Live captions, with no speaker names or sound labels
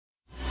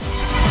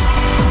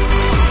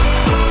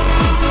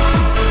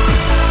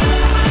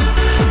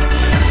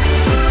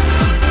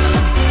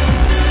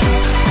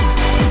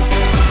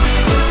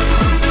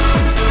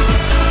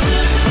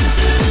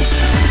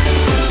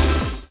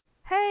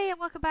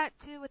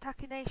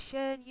Otaku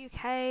Nation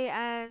UK,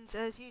 and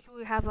as usual,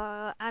 we have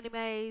our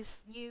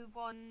animes, new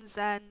ones,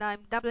 and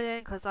I'm dabbling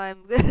because I'm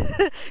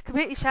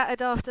completely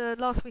shattered after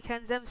last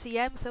weekend's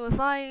MCM. So if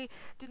I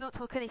do not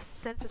talk any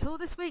sense at all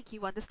this week,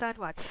 you understand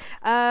why.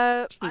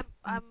 Yes.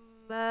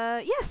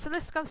 So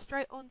let's go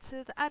straight on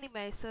to the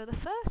anime. So the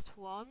first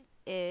one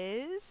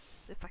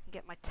is, if I can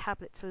get my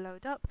tablet to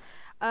load up,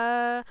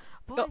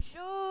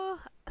 Bonjour,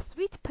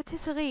 Sweet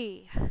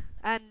Patisserie.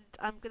 And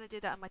I'm going to do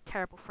that in my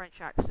terrible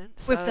French accent.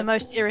 So. With the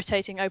most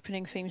irritating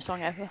opening theme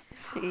song ever.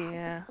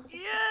 Yeah.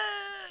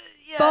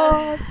 Yeah.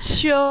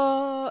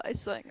 Bonjour!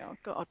 It's like, oh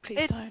god,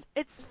 please don't.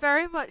 It's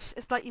very much,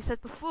 it's like you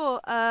said before,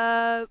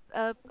 Noita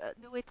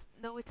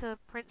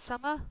Prince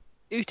Summer.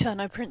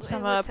 Utano Prince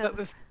Summer, but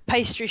with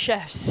pastry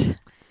chefs.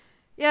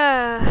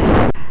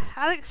 Yeah.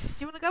 Alex, do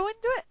you want to go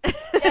into it?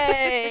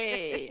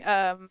 Yay!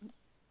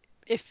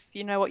 If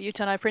you know what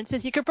Utano Prince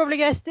is, you could probably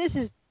guess this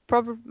is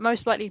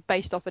most likely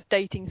based off a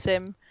dating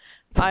sim.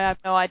 I have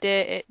no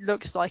idea. It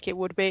looks like it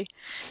would be.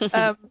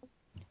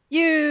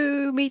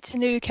 You meet a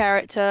new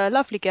character,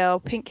 lovely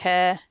girl, pink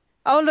hair.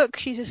 Oh look,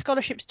 she's a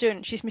scholarship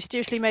student. She's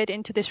mysteriously made it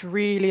into this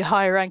really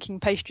high-ranking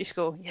pastry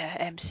school. Yeah,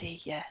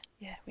 MC. Yeah,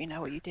 we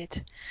know what you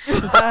did.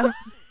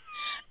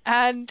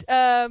 And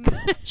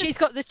she's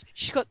got the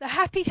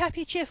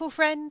happy, cheerful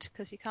friend,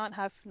 because you can't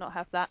not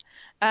have that,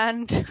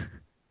 and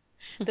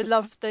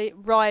the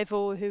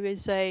rival who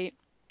is a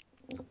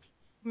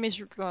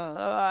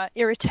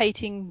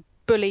irritating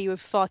bully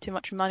with far too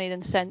much money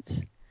than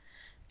sense,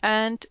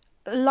 and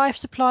a life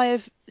supply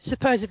of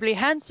supposedly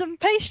handsome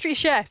pastry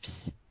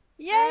chefs.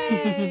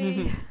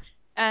 Yay!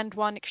 And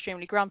one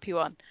extremely grumpy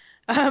one.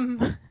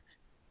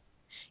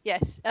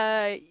 Yes,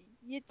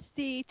 it's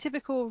the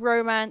typical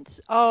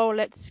romance. Oh,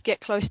 let's get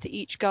close to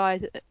each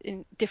guy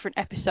in different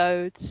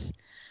episodes.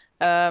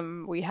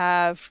 We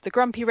have the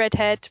grumpy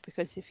redhead,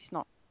 because if he's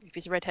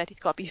a redhead, he's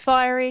got to be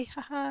fiery.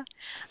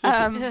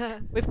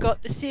 We've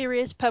got the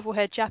serious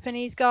purple-haired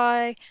Japanese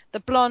guy, the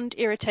blonde,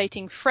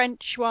 irritating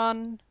French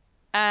one,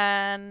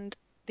 and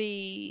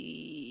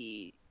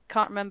the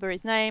can't remember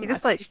his name. He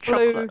just likes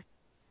chocolate.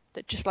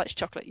 That just likes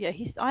chocolate. Yeah,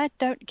 I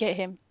don't get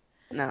him.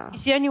 No.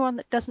 He's the only one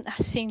that doesn't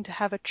seem to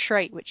have a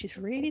trait, which is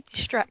really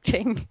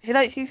distracting. He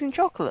likes using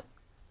chocolate.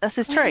 That's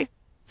his trait.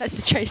 That's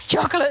his trait,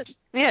 chocolate.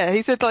 Yeah,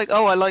 he said like,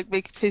 oh, I like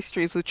making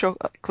pastries with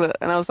chocolate,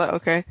 and I was like,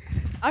 okay.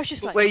 I was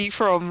just like, where are you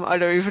from? I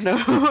don't even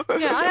know.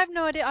 Yeah, I have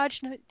no idea. I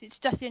just know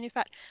that's the only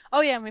fact.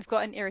 Oh yeah, and we've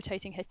got an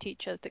irritating head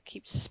teacher that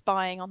keeps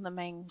spying on the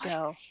main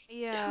girl.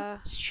 Yeah.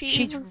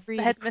 She's really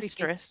the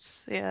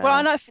headmistress. Yeah.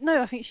 Well, I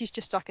think she's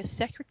just like a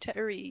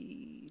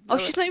secretary. Oh,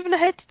 she's not even a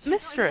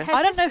headmistress.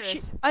 I don't know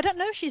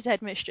if she's the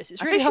headmistress.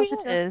 It's really hard to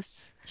tell.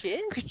 Is. She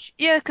is.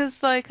 Yeah,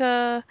 because like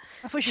I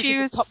thought she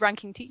was a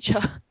top-ranking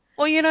teacher.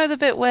 Well, you know the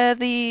bit where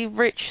the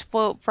rich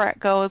spoilt brat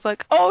girl is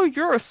like, "Oh,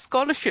 you're a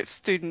scholarship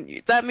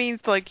student. That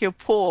means like you're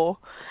poor,"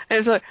 and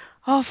it's like,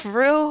 "Oh, for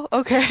real?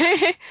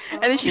 Okay."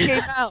 And then she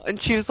came out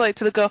and she was like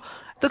to the girl.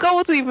 The girl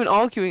wasn't even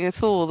arguing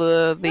at all.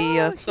 The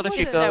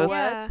scholarship girl.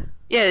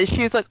 Yeah,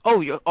 she was like, "Oh,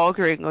 you're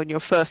arguing on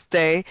your first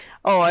day.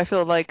 Oh, I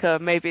feel like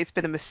maybe it's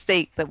been a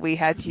mistake that we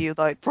had you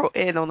like brought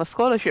in on a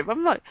scholarship."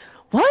 I'm like,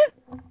 "What?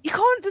 You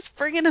can't just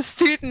bring in a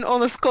student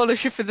on a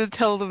scholarship and then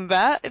tell them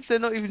that if they're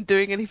not even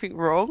doing anything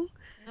wrong."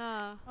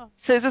 No.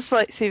 So it just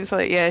like seems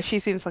like she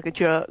seems like a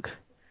jerk.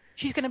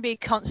 She's going to be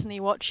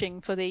constantly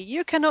watching for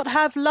you cannot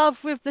have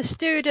love with the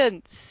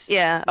students.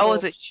 Yeah. Oh,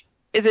 is it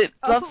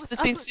love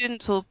between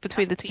students or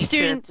between the teachers?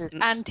 Students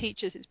and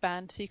teachers, it's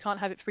banned, so you can't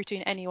have it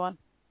between anyone.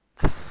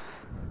 And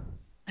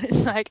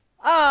it's like,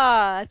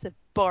 that's a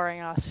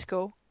boring ass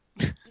school.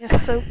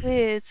 It's so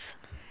weird.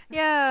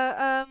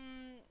 Yeah.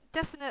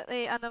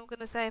 Definitely, and I'm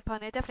gonna say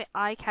upon it, definitely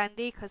eye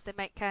candy because they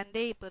make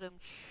candy. But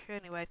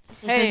anyway.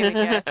 Here we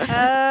go.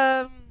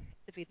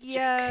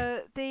 Yeah.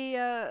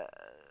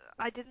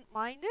 I didn't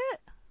mind it.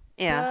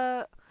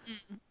 Yeah.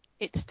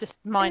 It's just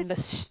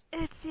mindless.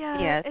 It's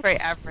very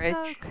average.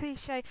 So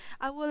cliche.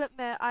 I will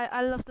admit,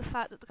 I love the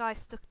fact that the guy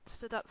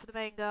stood up for the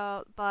main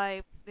girl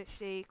by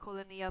literally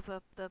calling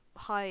the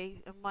high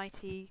and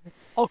mighty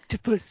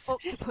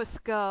octopus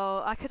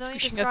girl. I can only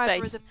describe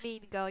her as a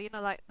mean girl,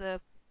 like the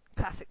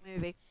classic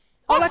movie.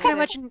 I can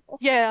imagine.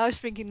 Yeah, I was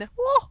thinking the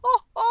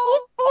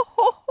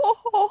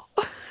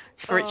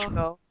rich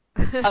girl.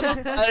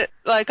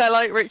 I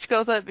like rich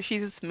girls, but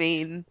she's just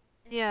mean.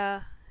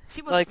 Yeah,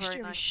 she wasn't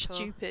very nice.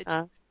 Stupid.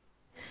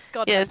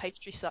 God, that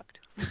pastry sucked.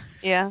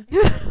 Yeah.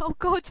 Oh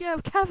God, yeah,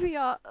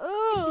 caviar.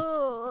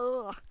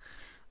 Oh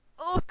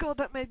God,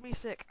 that made me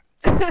sick.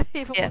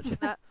 Even watching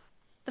that.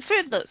 The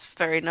food looks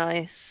very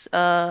nice.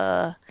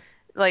 I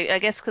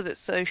guess because it's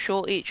so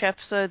short each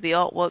episode, the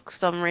artwork's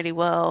done really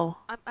well.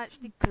 I'm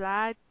actually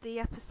glad the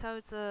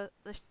episodes are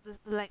the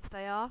length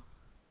they are.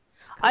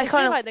 I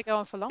feel like they go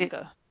on for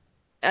longer.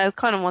 I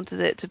kind of wanted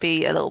it to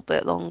be a little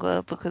bit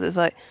longer because it's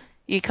like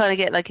you kind of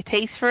get like a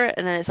taste for it,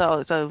 and then it's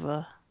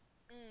over.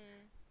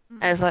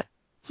 And it's like,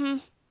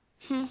 and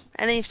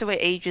then you have to wait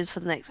ages for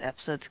the next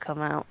episode to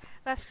come out.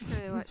 That's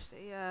true,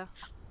 actually. Yeah.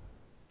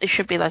 It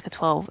should be like a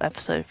 12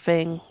 episode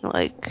thing.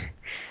 Like,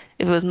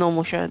 if it was a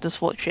normal show, and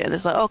just watch it, and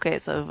it's like, okay,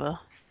 it's over.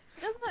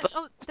 It doesn't But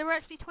actually. Oh, there were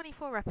actually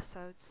 24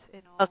 episodes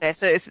in all. okay,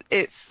 so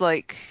it's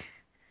like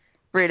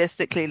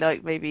realistically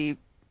like maybe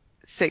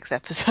 6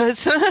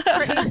 episodes.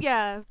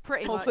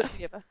 Pretty All much. put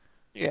together.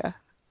 Yeah.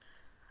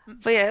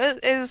 Mm. But yeah,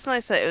 it was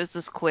nice that it was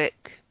just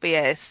quick. But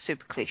yeah, it's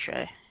super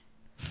cliche.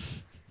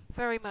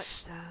 Very much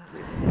so.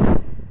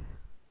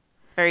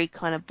 Very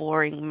kind of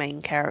boring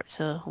main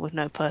character with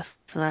no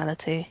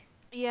personality.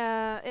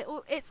 Yeah,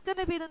 it's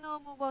gonna be the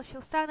normal. Well,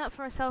 she'll stand up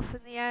for herself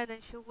in the end,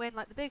 and she'll win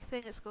like the big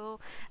thing at school.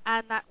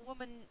 And that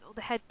woman or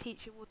the head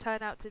teacher will turn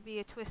out to be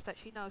a twist that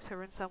she knows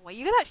her in some way.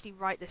 You could actually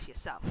write this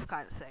yourself,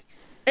 kind of thing.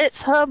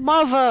 It's her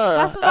mother.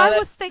 That's what I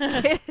was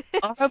thinking.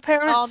 Are her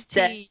parents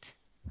dead? Auntie.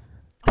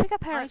 I think her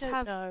I parents don't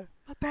have. know.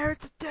 My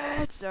parents are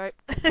dead. Sorry.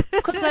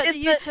 Because like, they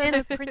used her in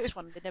the in- Prince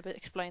one, they never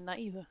explained that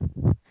either.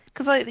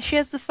 Because like she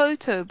has the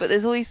photo, but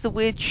there's always the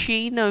weird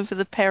sheen over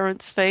the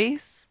parent's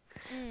face,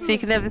 so you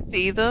can never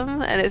see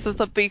them, and it's just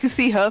like, but you can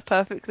see her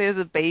perfectly as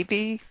a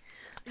baby.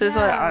 So it's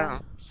like, I Yeah.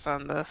 don't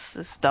understand this.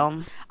 It's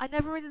dumb. I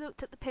never really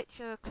looked at the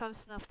picture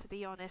close enough to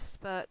be honest,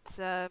 but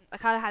I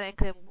kind of had an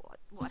inkling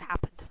what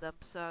happened to them.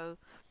 So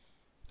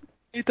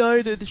He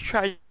died in a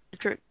tragic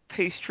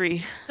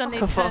pastry Suddenly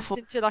it turns kerfuffle.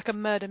 into like a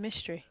murder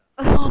mystery.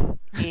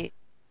 Yeah.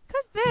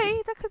 could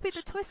be that could be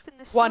the twist in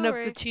the One of the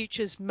story.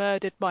 teachers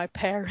murdered my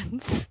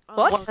parents. Oh,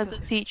 What? One of the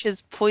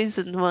teachers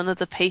poisoned one of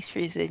the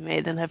pastries they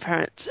made, and her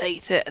parents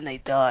ate it, and they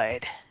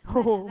died.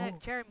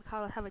 Nick, Jerry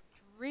McCullough have a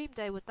dream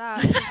day with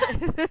that.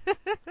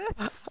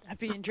 That'd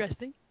be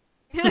interesting.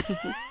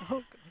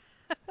 Oh,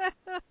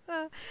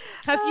 God.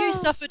 Have you Oh.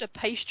 suffered a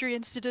pastry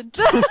incident?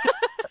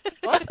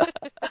 What?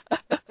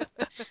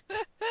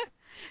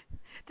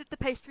 Did the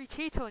pastry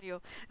cheat on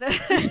you?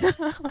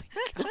 Oh my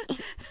God.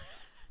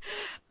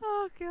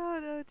 Oh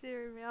god, oh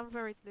dear me, I'm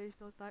very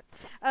delusional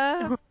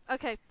tonight.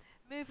 Okay,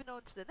 moving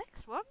on to the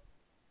next one.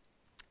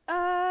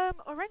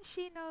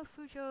 Orenshi no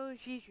Fujo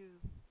Jiju.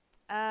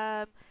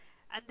 And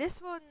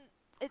this one,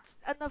 it's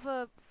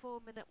another 4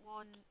 minute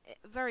one,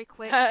 very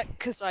quick.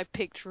 Because I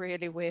picked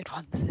really weird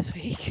ones this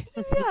week.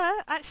 Yeah,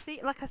 actually,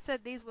 like I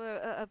said, these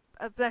were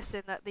a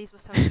blessing that these were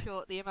so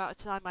short, the amount of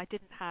time I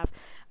didn't have.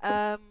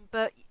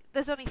 But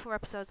there's only 4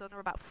 episodes on, they're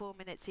about 4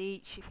 minutes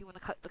each. If you want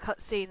to cut the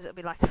cut scenes, it'll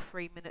be like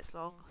 3 minutes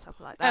long,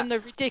 something like that. And the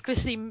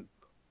ridiculously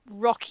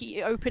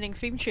rocky opening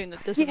theme tune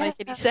that doesn't Yeah. make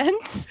any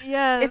sense.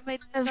 Yeah, It's it made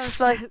kind no of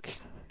like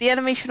sense. the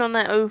animation on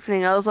that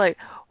opening. I was like,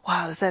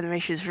 wow, this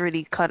animation is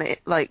really kind of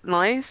like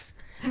nice.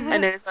 And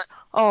then it's like,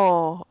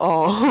 oh,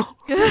 well,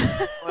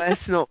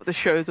 that's not what the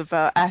show's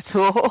about at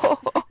all.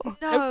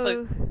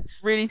 No.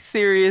 Really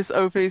serious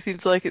opening.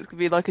 Seems like it's gonna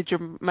be like a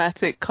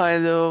dramatic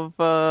kind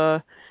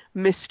of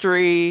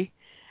mystery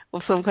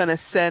or some kind of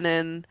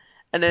seinen,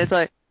 and then it's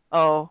like,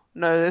 oh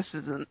no, this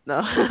isn't. No,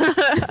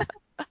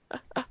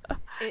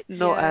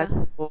 not Yeah, at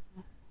all.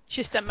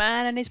 Just a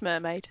man and his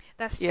mermaid.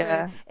 that's true.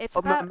 Yeah, It's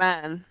or my about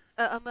man.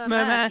 a merman,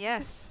 Merman.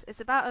 yes.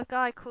 It's about a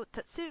guy called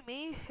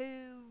Tatsumi who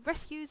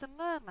rescues a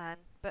merman,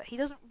 but he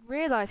doesn't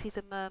realize he's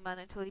a merman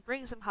until he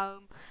brings him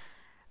home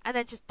and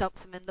then just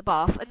dumps him in the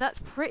bath. And that's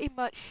pretty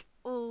much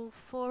all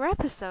 4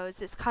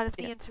 episodes. It's kind of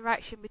the Yeah.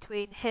 interaction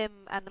between him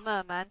and the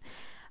merman.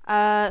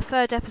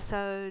 Third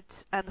episode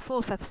and the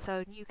fourth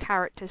episode, new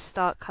characters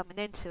start coming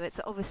into it.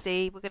 So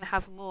obviously we're going to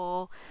have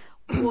more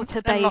And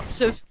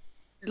water-based.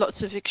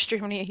 lots of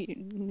extremely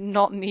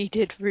not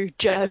needed rude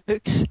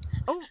jokes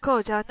Oh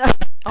god, I know.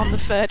 on the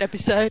third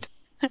episode.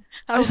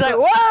 I was Oh, like,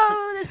 God.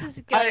 whoa, this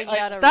is getting I-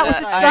 out of That was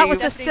hand. a- I that was was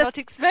a definitely not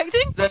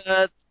expecting.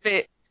 The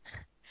bit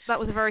That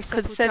was a very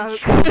subtle joke.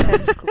 consensual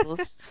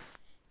tentacles.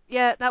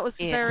 Yeah, that was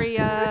Yeah. very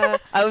I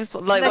was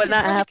like, when Legend-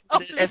 that happened in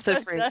Can't believe episode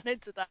I 3, turned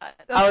into that.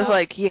 I was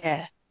like,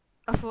 yeah.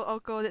 I thought, oh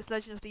god, it's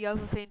Legend of the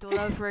Overfiend all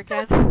over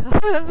again.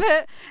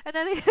 And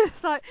then he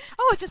was like,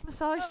 oh, I just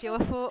massaged you. I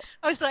thought,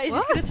 I was like, is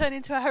What? this going to turn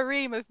into a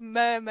harem of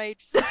mermaid?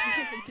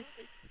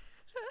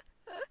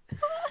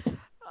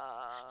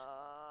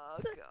 oh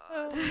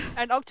god.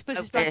 And octopus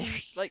I is back in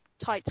wish. like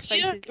tight You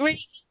spaces. don't really.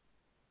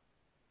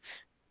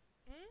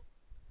 Hmm?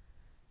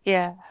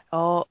 Yeah.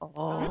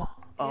 Oh,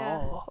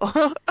 Yeah,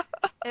 oh.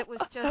 it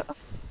was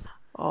just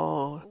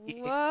Oh.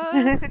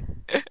 what?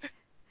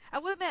 I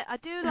will admit, I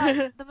do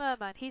like the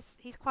merman. He's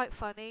quite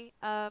funny.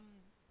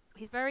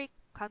 He's very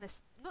kind of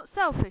not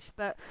selfish,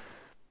 but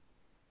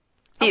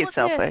I He is want this.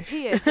 selfish.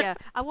 He is, yeah.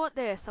 I want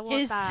this. I want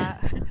His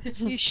that.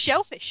 he's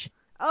shellfish.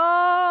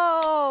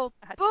 Oh,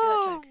 I had to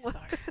do boom!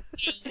 that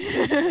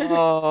joke. Sorry.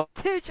 Oh.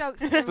 2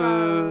 jokes in a Boo.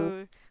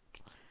 row.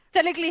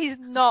 Technically, he's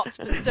not,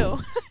 but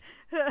still,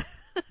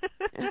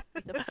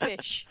 he's a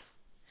fish,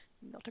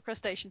 not a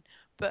crustacean.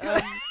 But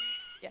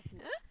yes,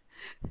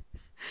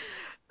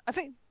 I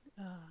think.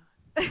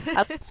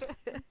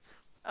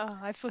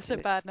 I feel so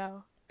bad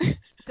now.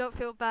 Don't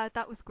feel bad.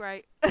 That was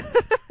great.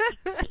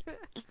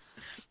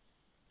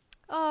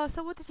 Oh,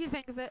 so what did you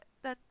think of it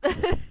then?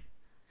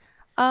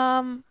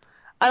 I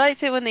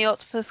liked it when the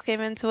octopus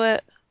came into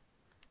it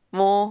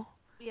more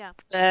Yeah.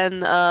 than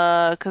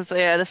because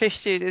yeah, the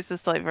fish dude is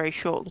just like very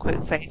short and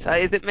quick face.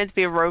 Is it meant to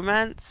be a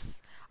romance?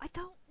 I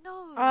don't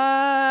know.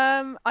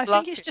 I think it's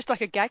Lucky. just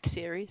like a gag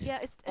series. Yeah,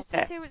 it Okay.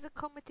 says here it's a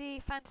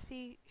comedy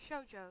fantasy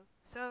shoujo.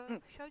 So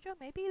Mm. shoujo,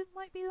 maybe it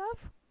might be love.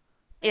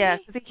 Yeah,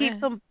 Maybe. because he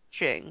keeps Yeah. on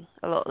pushing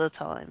a lot of the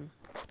time.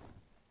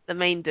 The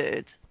main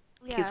dude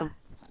keeps Yeah. on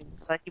pushing.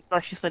 Like he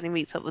blushes when he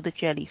meets up with the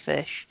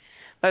jellyfish.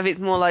 But I think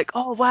it's more like,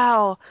 oh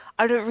wow,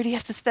 I don't really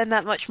have to spend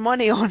that much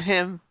money on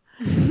him.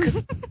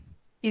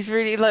 He's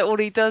really like all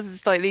he does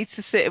is like needs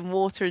to sit in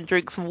water and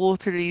drink some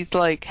water and he's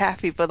like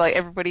happy. But like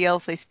everybody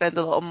else, they spend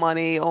a lot of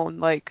money on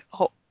like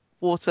hot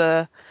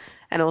water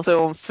and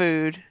also on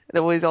food.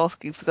 They're always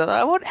asking for that.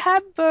 I want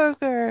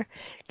hamburger.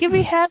 Give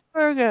me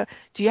hamburger.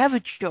 Do you have a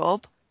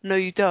job? No,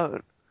 you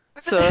don't.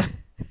 So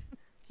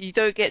you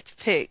don't get to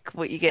pick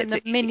what you get And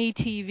the to eat. mini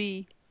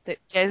TV that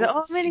Yeah, it's like, oh,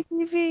 was mini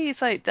TV.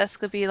 It's like that's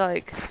gonna be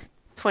like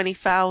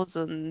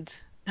 20,000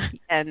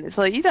 yen. It's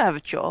like you don't have a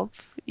job.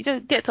 You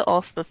don't get to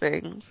ask for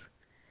things.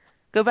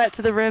 Go back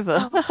to the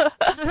river.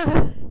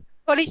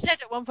 Well, he said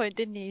at one point,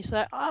 didn't he? He's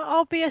like,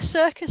 I'll be a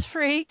circus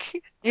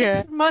freak. Yeah.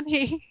 It's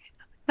money.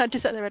 I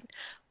just sat there and,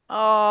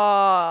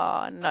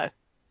 oh, no.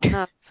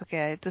 No, it's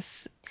okay.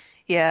 Just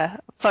yeah,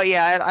 but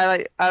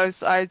yeah, I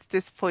was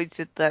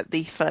disappointed that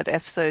the third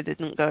episode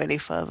didn't go any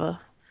further.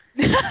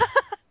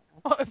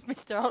 What of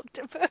Mr.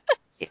 Octopus?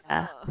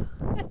 Yeah, Oh.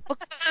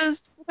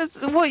 because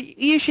what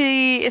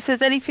usually if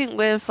there's anything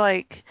with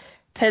like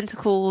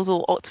tentacles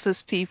or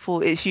octopus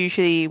people, it's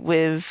usually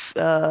with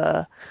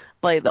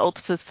like the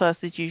octopus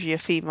person is usually a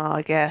female,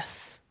 I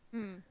guess,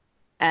 Hmm.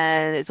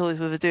 and it's always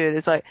with a dude.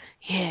 It's like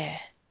yeah.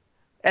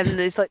 And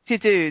there's like two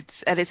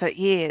dudes, and it's like,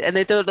 yeah, and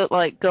they don't look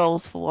like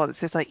girls for once.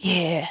 So it's like,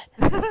 yeah,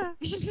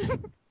 it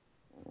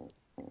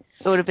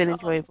would have been Oh.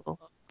 enjoyable,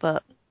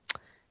 but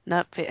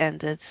nope, it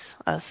ended.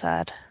 I was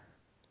sad.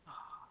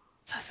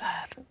 So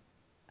sad.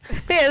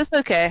 But yeah, it was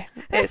okay.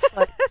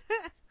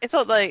 It's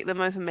not like the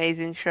most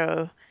amazing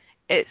show.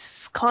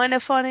 It's kind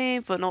of funny,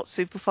 but not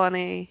super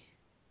funny.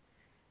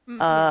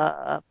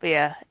 But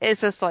yeah,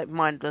 it's just like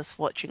mindless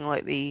watching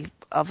like the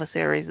other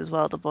series as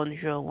well, the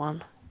Bonjour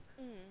one.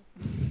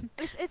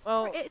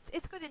 Well,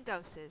 It's good in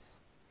doses.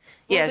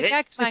 well, Yeah, the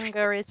gag it's super.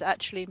 manga is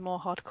actually more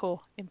hardcore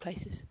in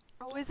places,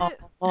 Oh, is it?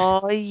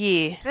 Oh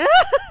yeah.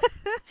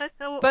 but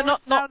Or not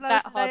it's not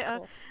that downloaded later.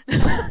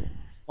 hardcore. Just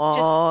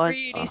Oh,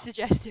 really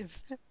suggestive.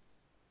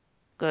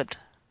 good.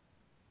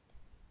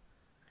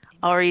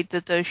 I'll read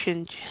the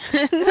Doshin.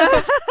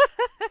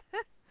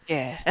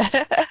 Yeah,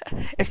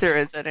 if there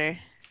is any.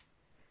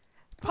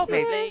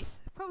 Probably Maybe. Probably. is.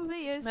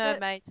 Probably It's is.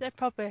 mermaids. There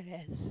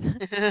probably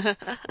is.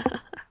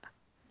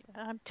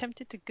 I'm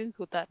tempted to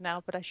Google that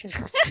now, but I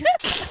shouldn't.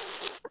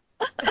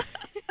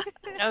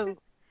 No,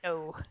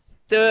 no.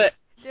 Do it.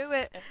 Do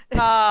it.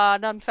 Ah,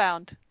 none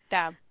found.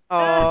 Damn.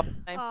 Oh,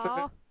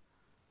 Aw.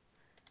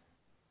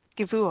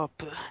 give you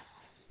up.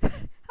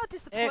 How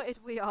disappointed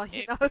we are,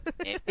 you know.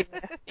 Nope,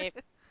 nope,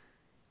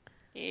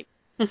 nope,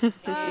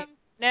 um,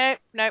 nope,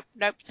 nope,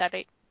 nope,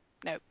 sadly.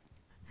 Nope.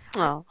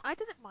 Oh, I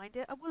didn't mind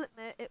it. I will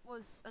admit it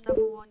was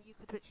another one you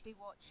could literally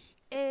watch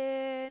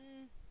in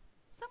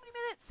so many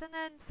minutes and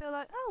then feel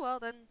like, oh well,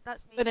 then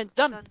that's me But it's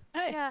done.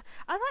 Hey. Yeah,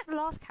 I like the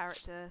last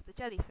character, the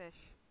jellyfish.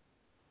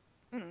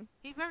 Mm.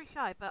 He's very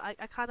shy, but I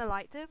kind of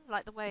liked him,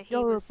 like the way he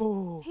was.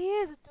 Adorable. He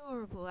is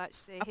adorable,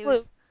 actually. I He thought it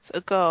was. was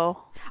a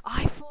girl.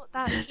 I thought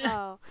that as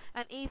well.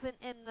 And even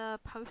in the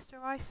poster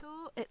I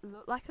saw, it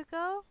looked like a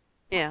girl.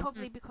 Yeah.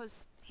 Probably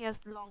because he has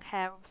long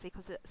hair, obviously,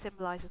 because it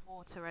symbolizes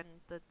water and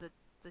the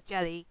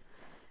jelly.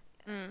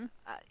 Mm.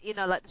 You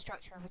know, like the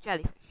structure of a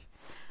jellyfish.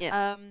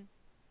 Yeah.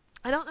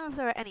 I don't know if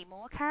there are any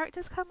more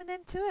characters coming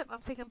into it, but I'm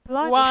thinking,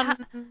 blimey,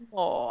 One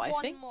more, I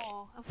one think.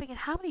 more. I'm thinking,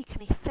 how many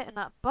can he fit in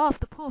that bath?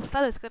 The poor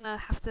fella's gonna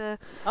have to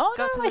Oh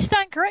go no, to I the.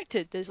 stand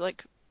corrected. There's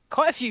like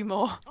quite a few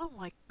more. Oh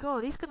my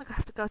god, he's gonna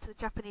have to go to the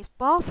Japanese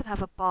bath and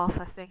have a bath,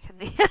 I think, in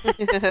the.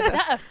 Is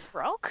that a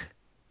frog?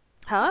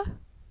 Huh?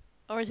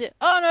 Or is it?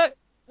 Oh no.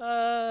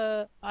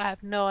 I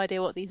have no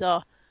idea what these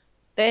are.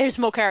 There's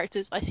more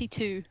characters. I see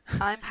two.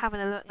 I'm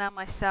having a look now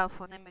myself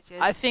on images.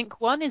 I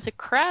think one is a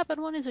crab and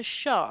one is a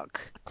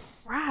shark.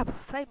 Crab,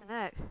 flaming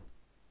egg.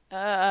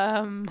 I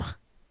am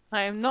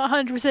not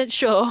 100%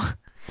 sure.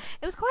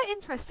 It was quite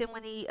interesting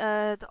when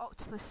the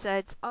octopus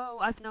said, "Oh,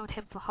 I've known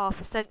him for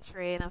half a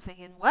century," and I'm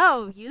thinking,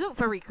 "Well, you look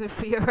very good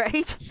for your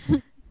age."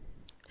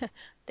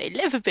 They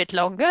live a bit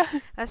longer.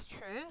 That's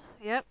true.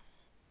 Yep.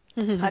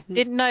 I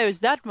didn't know it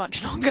was that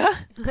much longer.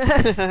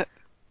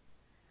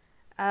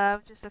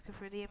 Just looking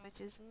through the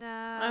images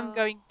now. I'm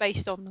going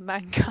based on the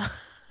manga.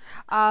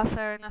 Ah,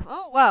 fair enough.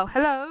 Oh, well,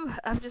 hello.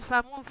 I've just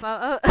found one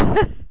photo.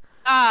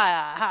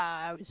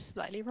 I was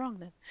slightly wrong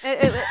then.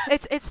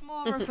 It's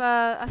more of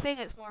a. I think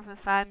it's more of a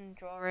fan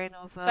drawing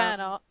of Fan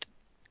art.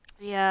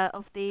 yeah, Oh.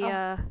 of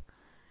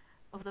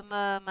the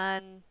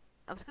merman.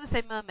 I was gonna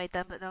say mermaid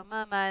then, but no,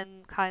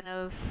 merman kind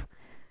of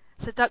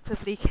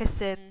seductively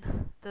kissing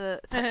the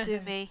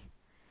Tatsumi.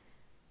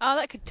 Oh,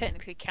 that could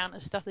technically count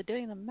as stuff they're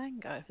doing in the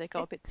manga if they got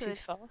It a bit too could.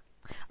 far.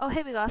 Oh,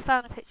 here we go. I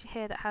found a picture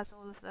here that has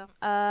all of them.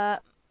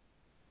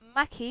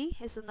 Maki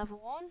is another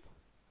one,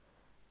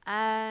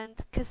 and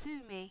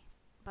Kazumi,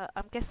 but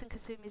I'm guessing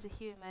Kazumi's a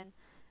human,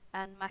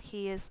 and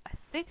Maki is, I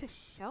think, a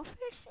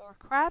shellfish or a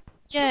crab. Could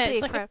Yeah, be it's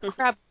a like crab. a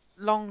crab,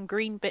 long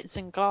green bits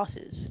and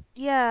glasses.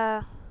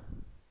 Yeah.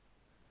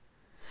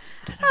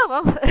 I don't know.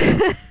 Oh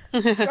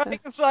well. Trying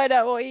to find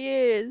out what he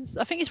is.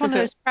 I think it's one of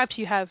those crabs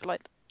you have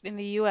like in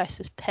the US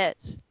as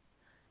pets.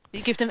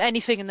 You give them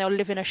anything and they'll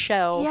live in a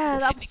shell Yeah, if you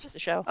that was think it's just. a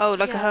shell. Oh,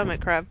 like a Yeah,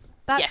 hermit crab.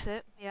 that's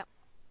it. Yeah.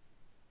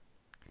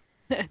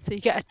 So you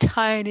get a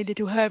tiny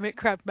little hermit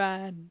crab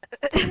man.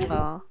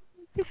 Aw.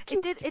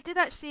 It did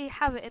actually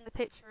have it in the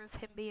picture of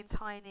him being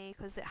tiny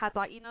because it had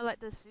like like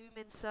the zoom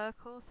in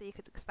circle so you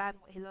could expand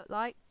what he looked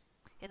like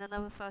in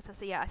another photo.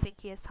 So yeah, I think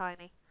he is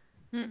tiny.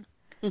 Hmm.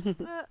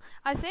 But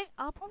I think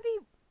I'll probably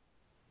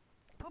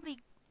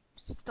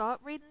start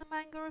reading the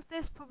manga of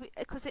this probably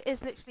because it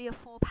is literally a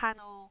 4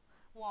 panel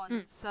one.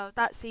 Mm. So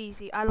that's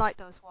easy. I like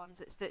those ones.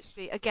 It's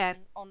literally again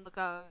on the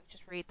go.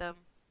 Just read them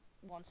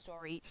one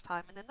story each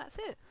time and then that's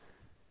it.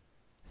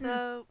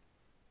 So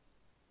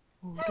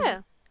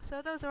yeah.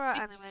 So those are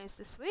our It's animes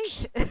this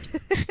week.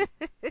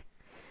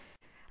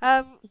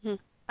 um,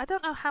 I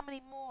don't know how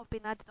many more have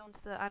been added onto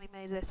the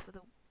anime list for the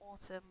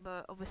autumn,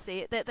 but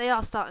obviously they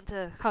are starting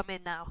to come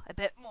in now a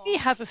bit more. We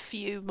have a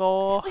few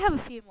more. We have a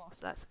few more, so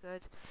that's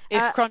good.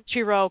 If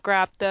Crunchyroll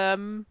grabbed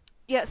them.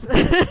 Yes.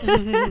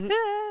 Talking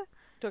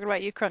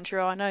about you,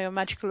 Crunchyroll, I know your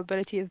magical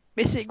ability of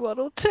missing one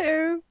or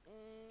two.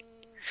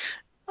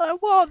 I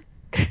want.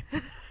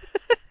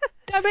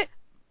 Damn it.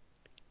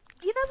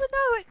 You never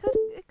know.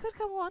 It could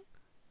come on.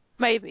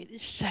 Maybe.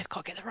 They've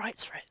got to get the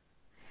rights for it.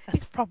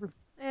 That's the problem.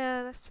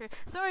 Yeah, that's true.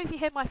 Sorry if you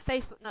hear my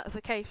Facebook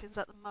notifications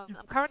at the moment.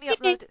 I'm currently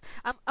uploading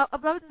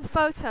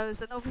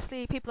photos, and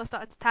obviously people are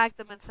starting to tag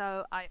them, and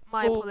so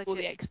my All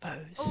apologies. the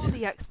expos. All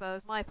the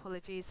expos. My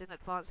apologies in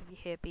advance if you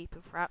hear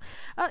beeping throughout.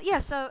 Yeah.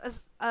 So as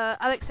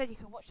Alex said, you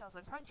can watch those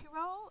on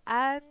Crunchyroll,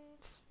 and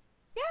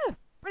yeah,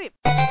 brilliant.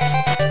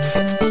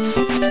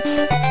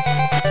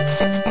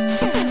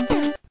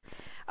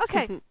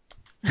 Okay,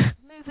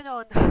 moving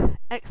on.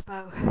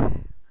 Expo.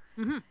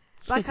 Mm-hmm.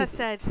 Like I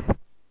said,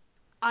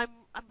 I'm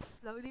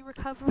slowly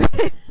recovering from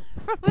it.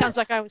 Sounds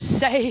like I was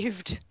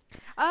saved.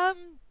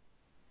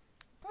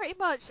 Pretty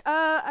much.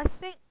 I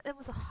think there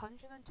was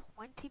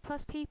 120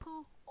 plus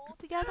people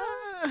altogether.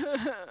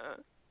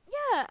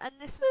 Yeah, and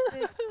this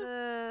was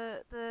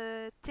with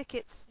the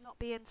tickets not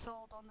being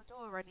sold on the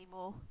door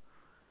anymore.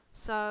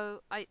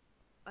 So I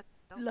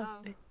don't know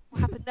Lovely.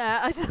 what happened there.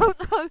 I don't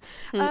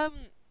know.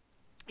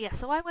 Yeah.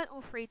 So I went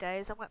all 3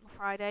 days. I went on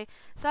Friday.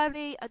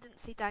 Sadly, I didn't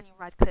see Daniel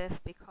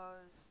Radcliffe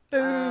because Boo.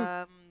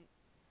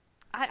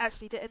 I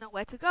actually didn't know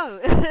where to go.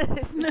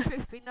 If the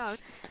truth be known.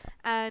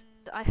 And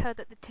I heard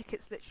that the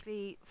tickets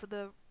literally for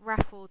the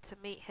raffle to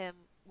meet him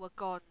were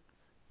gone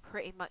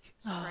pretty much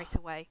straight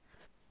away,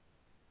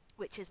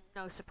 which is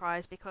no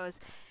surprise because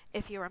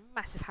if you're a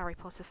massive Harry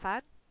Potter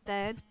fan,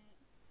 then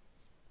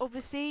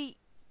obviously,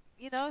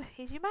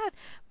 he's your man.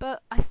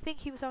 But I think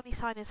he was only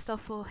signing stuff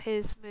for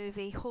his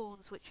movie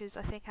Horns, which is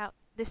I think out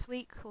this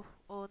week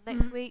or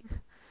next week.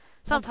 Want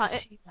Sometime. to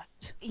see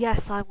that.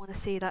 Yes, I want to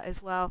see that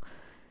as well.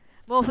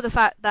 More for the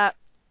fact that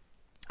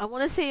I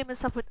want to see him in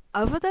something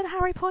other than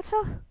Harry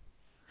Potter.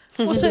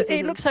 Also,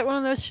 it looks like one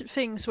of those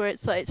things where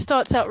it's like it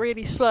starts out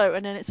really slow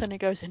and then it suddenly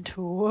goes into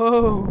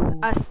whoa.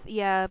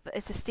 Yeah, but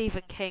it's a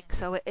Stephen King,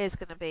 so it is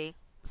going to be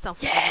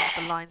something Yeah. along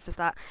the lines of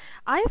that.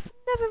 I've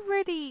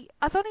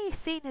only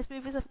seen his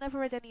movies. I've never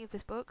read any of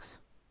his books.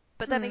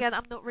 But then again,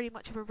 I'm not really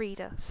much of a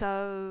reader,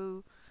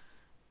 so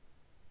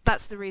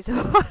that's the reason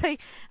why.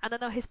 And I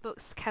know his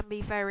books can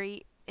be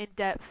very in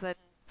depth and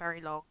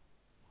very long.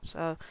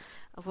 So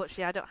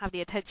unfortunately, I don't have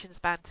the attention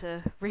span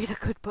to read a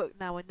good book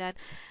now and then.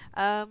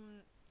 Um,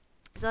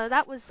 So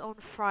that was on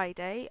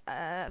Friday.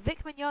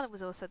 Vic Mignogna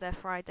was also there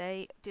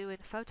Friday doing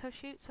photo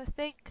shoots, I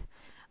think,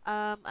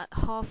 at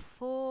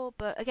 4:30.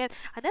 But again,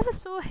 I never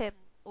saw him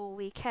all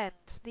weekend.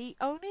 The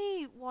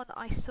only one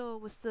I saw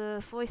was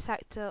the voice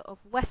actor of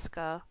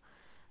Wesker,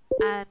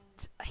 and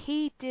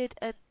he did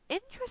an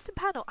interesting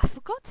panel. I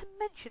forgot to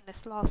mention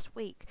this last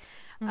week.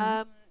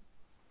 Mm.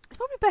 It's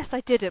probably best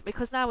I didn't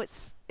because now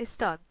it's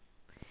done.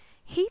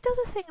 He does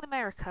a thing in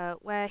America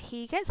where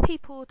he gets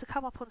people to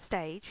come up on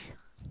stage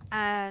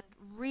and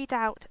read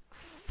out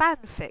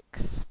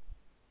fanfics,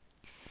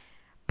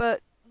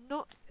 but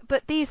not.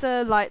 But these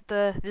are like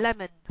the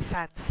lemon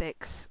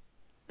fanfics.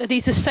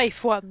 These are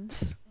safe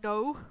ones.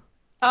 No,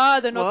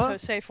 They're not so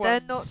What? safe they're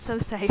ones. not so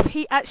safe.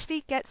 He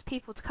actually gets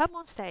people to come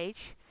on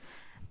stage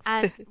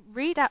and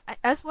read out,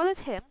 as well as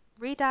him,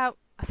 read out.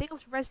 I think it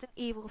was Resident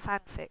Evil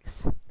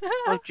fanfics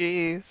Oh,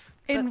 jeez.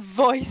 In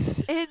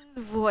voice. in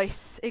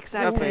voice.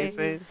 Exactly.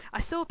 Amazing. I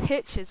saw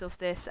pictures of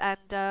this and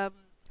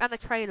a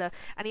trailer,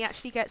 and he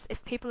actually gets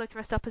if people are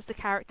dressed up as the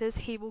characters,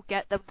 he will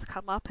get them to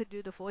come up and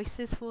do the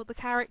voices for the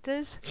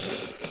characters.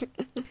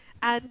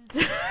 And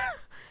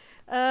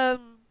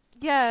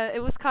yeah,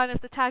 it was kind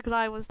of the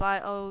tagline was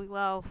like, oh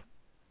well,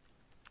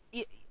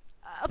 y-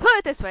 I'll put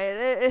it this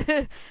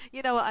way,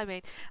 you know what I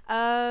mean.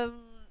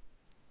 Um,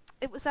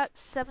 it was at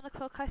 7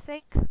 o'clock, I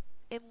think,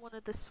 in one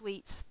of the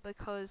suites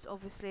because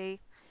obviously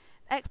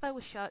Expo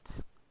was shut,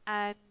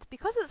 and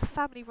because it's a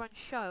family-run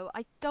show,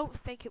 I don't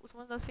think it was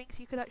one of those things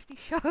you could actually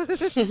show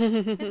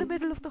in the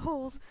middle of the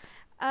halls.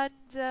 And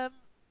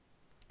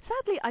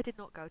sadly, I did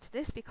not go to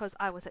this because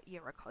I was at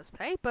Euro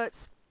Cosplay,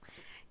 but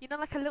you know,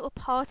 like a little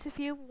part of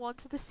you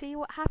wanted to see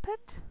what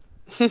happened.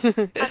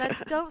 And I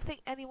don't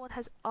think anyone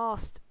has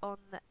asked on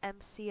the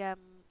MCM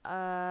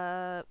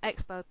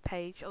Expo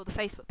page or the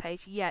Facebook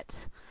page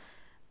yet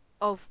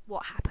of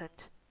what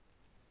happened.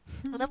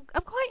 And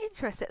I'm quite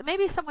interested.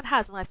 Maybe someone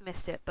has and I've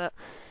missed it, but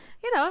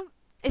you know,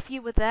 if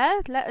you were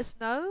there, let us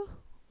know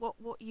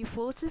what you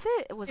thought of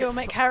it. Was It'll it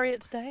make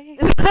Harriet's day.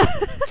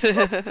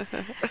 The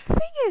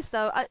thing is,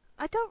 though, I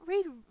don't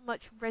read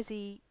much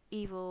Resi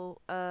Evil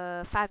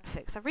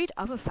fanfics. I read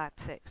other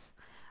fanfics,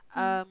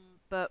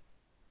 but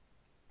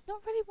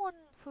not really one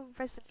for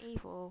Resident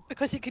Evil.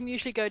 Because it can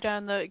usually go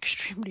down the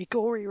extremely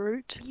gory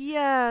route.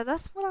 Yeah,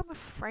 that's what I'm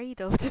afraid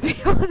of, to be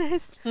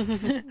honest.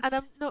 And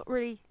I'm not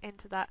really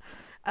into that.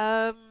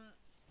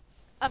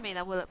 I mean,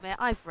 I will admit,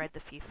 I've read a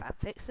few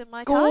fanfics in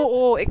my Gore time.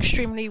 or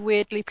extremely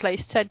weirdly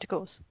placed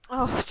tentacles.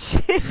 Oh,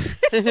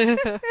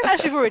 jeez.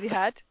 As we've already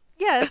had.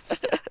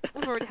 Yes,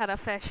 we've already had our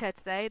fair share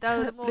today, though.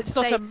 The But more it's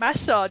not a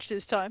massage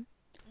this time.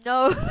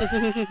 No.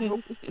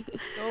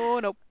 Oh,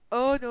 no.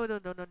 Oh, no,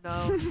 no, no, no,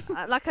 no.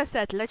 Like I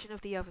said, Legend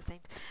of the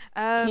Otherthing.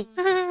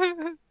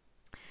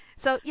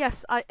 So,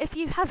 yes, if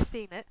you have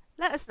seen it,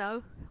 let us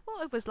know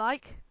what it was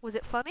like. Was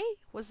it funny?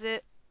 Was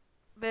it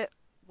a bit,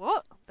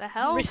 what the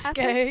hell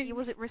Risque. happened?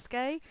 Was it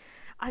risque?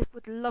 I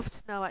would love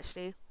to know,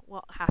 actually,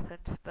 what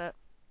happened, but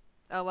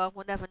oh well,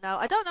 we'll never know.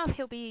 I don't know if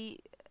he'll be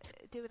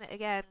doing it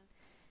again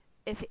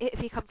if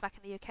he comes back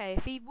in the UK.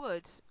 If he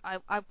would,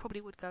 I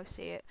probably would go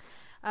see it.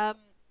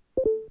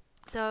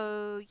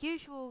 So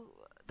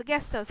the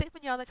guests, so Vic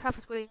Mignogna,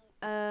 Travis Willing,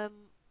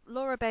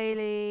 Laura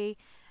Bailey,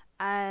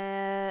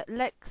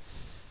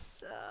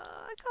 Lex.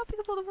 I can't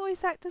think of all the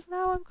voice actors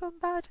now. I'm gone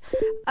bad.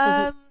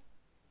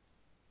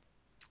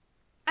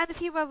 And a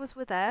few others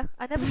were there.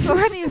 I never saw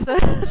any of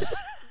them.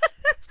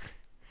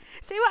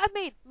 See what I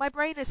mean? My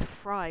brain is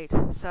fried.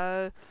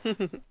 So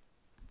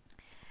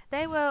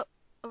they were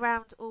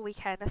around all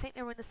weekend. I think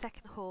they were in the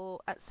second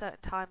hall at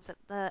certain times at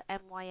the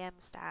MYM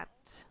stand.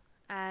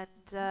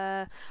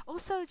 And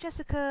also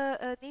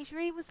Jessica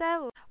Nigiri was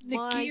there.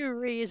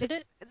 Nigiri, isn't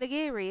it?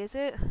 Nigiri, is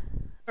it?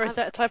 Or is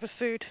that a type of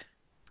food?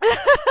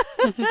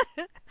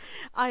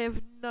 I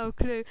have no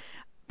clue.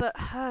 But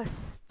her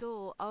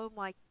stall, oh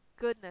my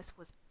goodness,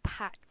 was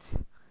packed.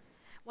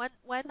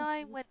 When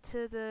I went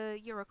to the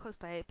Euro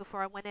Cosplay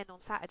before I went in on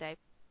Saturday,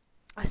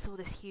 I saw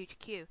this huge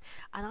queue,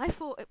 and I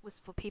thought it was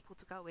for people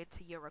to go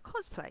into Euro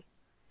Cosplay.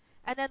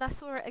 And then I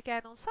saw it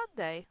again on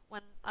Sunday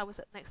when I was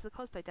next to the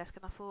cosplay desk,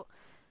 and I thought,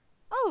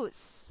 oh,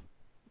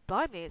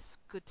 blimey, it's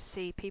good to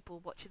see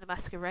people watching the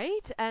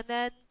masquerade. And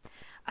then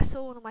I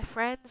saw one of my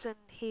friends, and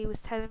he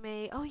was telling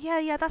me, oh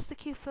yeah, that's the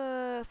queue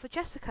for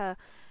Jessica.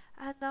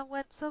 And I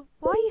went, so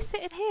why are you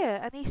sitting here?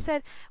 And he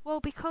said, well,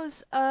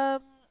 because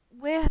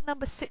we're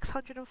number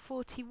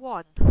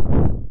 641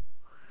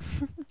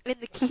 in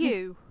the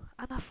queue.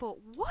 And I thought,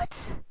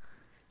 what?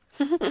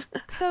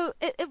 So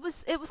it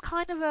was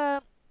kind of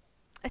a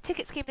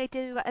ticket scheme they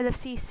do at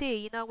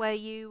LFCC, you know, where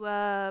you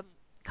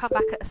come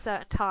back at a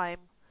certain time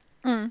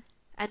Mm.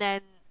 and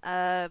then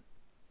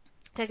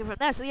take it from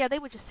there. So yeah, they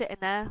were just sitting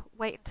there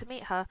waiting to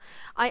meet her.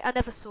 I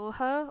never saw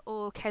her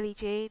or Kelly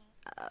Jean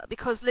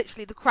because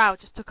literally the crowd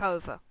just took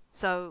over.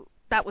 So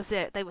that was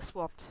it. They were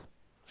swamped.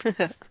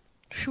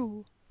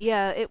 Phew.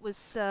 Yeah, it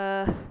was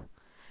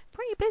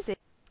pretty busy.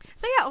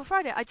 So yeah, on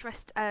Friday I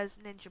dressed as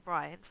Ninja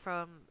Brian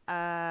from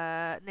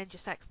Ninja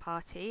Sex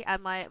Party,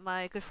 and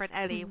my good friend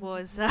Ellie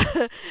was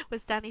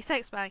was Danny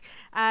Sexbang,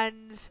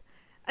 and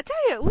I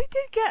tell you, we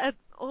did get an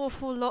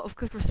awful lot of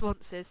good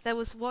responses. There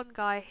was one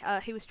guy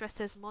who was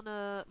dressed as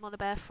Mona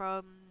Bear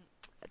from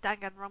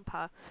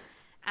Danganronpa,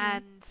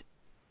 and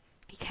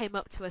he came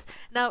up to us.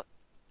 Now,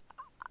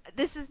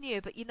 this is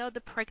new, but you know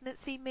the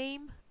pregnancy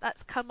meme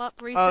that's come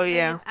up recently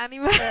yeah. in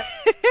anime?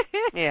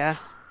 Yeah.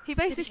 He Did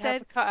basically he have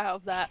said, a cut out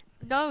of that?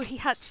 no, he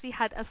actually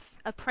had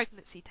a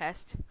pregnancy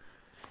test.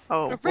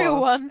 Oh, A real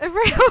well. one. A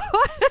real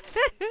one.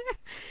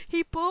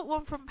 He bought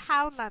one from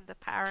Poundland,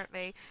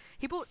 apparently.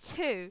 He bought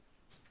two,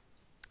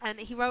 and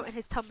he wrote in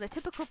his Tumblr,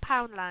 typical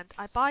Poundland,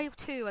 I buy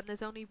two and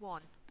there's only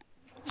one.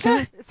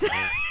 I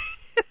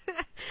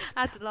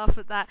had to laugh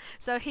at that.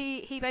 So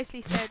he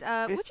basically said,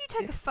 would you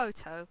take a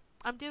photo?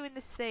 I'm doing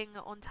this thing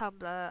on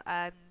Tumblr,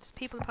 and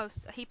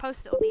he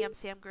posted it on the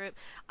MCM group.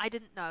 I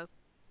didn't know.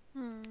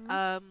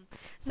 So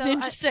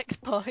Ninja sex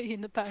party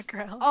in the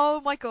background.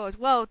 oh my god!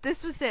 Well,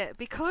 this was it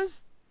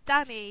because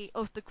Danny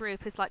of the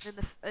group is like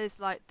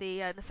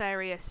the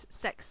nefarious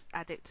sex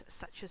addict,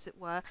 such as it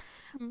were.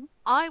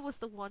 I was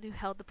the one who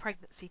held the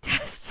pregnancy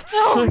test.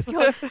 Oh my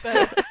god.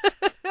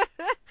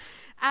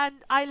 And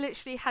I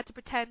literally had to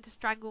pretend to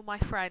strangle my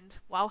friend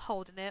while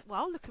holding it,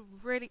 while looking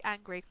really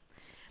angry.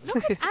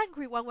 Looking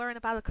angry while wearing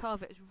a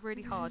balaclava is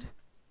really hard.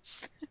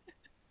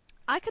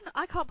 I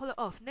can't pull it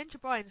off. Ninja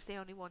Brian's the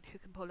only one who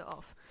can pull it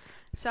off.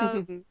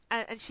 So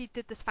and she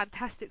did this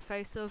fantastic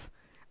face of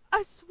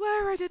I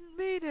swear I didn't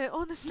mean it,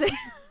 honestly.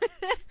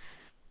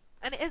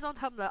 And it is on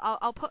Tumblr.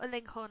 I'll put a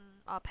link on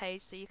our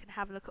page so you can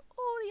have a look at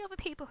all the other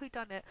people who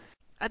done it.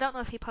 I don't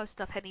know if he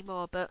posted up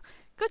anymore, but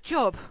good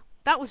job.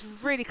 That was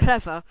really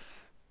clever,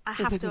 I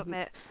have to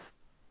admit.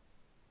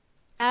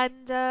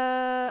 And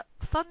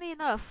funnily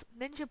enough,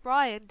 Ninja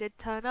Brian did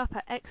turn up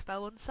at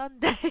Expo on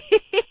Sunday.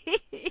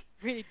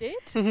 Really did?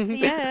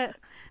 Yeah,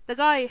 the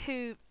guy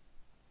who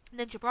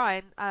Ninja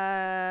Brian,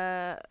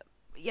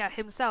 yeah,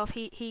 himself,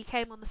 he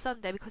came on the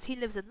Sunday because he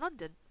lives in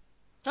London.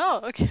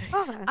 Oh, okay.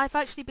 Oh. I've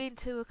actually been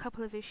to a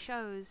couple of his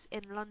shows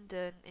in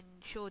London, in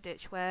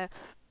Shoreditch, where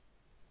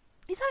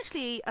he's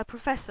actually a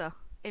professor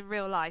in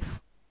real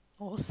life.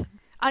 Awesome.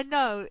 I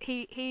know, I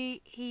think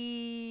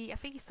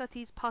he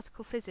studies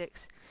particle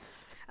physics.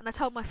 And I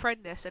told my friend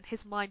this, and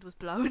his mind was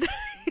blown.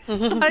 He's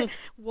like,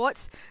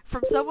 what?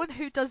 From someone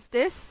who does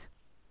this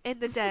in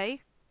the day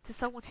to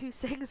someone who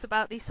sings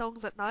about these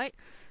songs at night?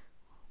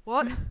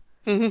 What?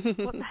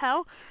 What the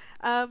hell?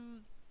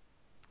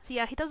 So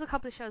yeah, he does a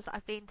couple of shows that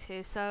I've been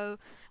to. So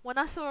when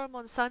I saw him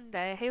on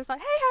Sunday, he was like,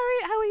 "Hey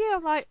Harry, how are you?"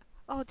 I'm like,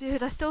 "Oh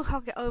dude, I still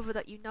can't get over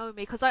that you know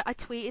me." Because I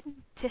tweeted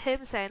to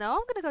him saying, "Oh,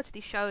 I'm gonna go to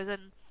these shows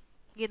and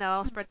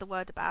I'll spread the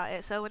word about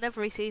it." So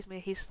whenever he sees me,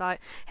 he's like,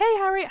 "Hey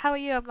Harry, how are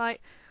you?" I'm like,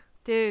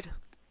 "Dude,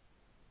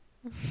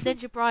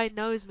 Ninja Brian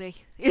knows me."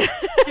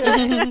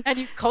 And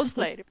you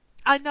cosplayed him.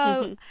 I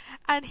know,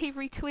 and he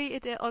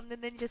retweeted it on the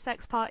Ninja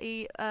Sex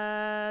Party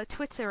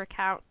Twitter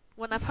account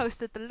when I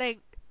posted the link.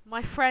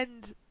 My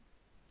friend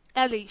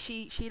Ellie,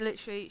 she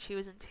literally she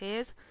was in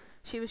tears.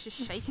 She was just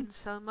shaking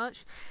so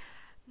much.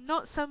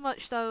 Not so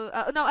much though.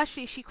 No,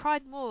 actually, she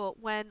cried more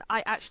when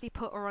I actually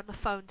put her on the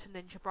phone to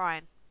Ninja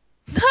Brian.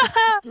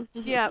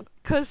 Yeah,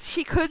 because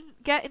she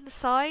couldn't get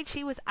inside.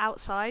 She was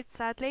outside,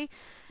 sadly,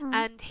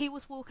 and he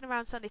was walking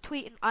around Sunday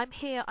tweeting, "I'm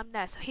here, I'm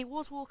there." So he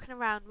was walking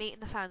around meeting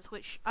the fans,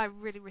 which I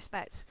really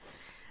respect.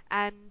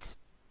 And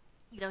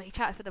he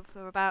chatted for them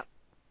for about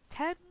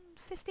 10,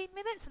 15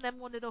 minutes, and then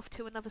wandered off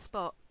to another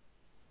spot.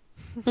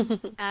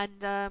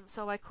 And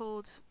so I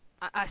called.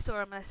 I saw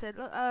him and I said,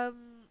 "Look,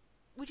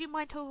 would you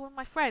mind talking with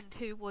my friend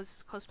who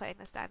was cosplaying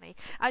as Danny?"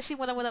 Actually,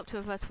 when I went up to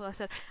him first of all, I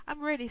said,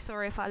 "I'm really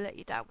sorry if I let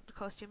you down with the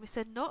costume." He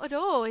said, "Not at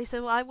all." He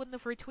said, "Well, I wouldn't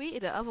have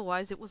retweeted it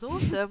otherwise. It was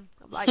awesome."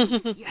 I'm like,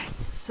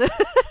 "Yes."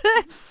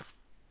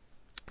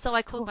 So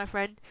I called Cool. my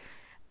friend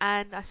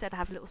and I said, "I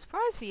have a little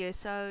surprise for you."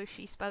 So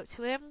she spoke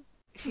to him.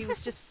 She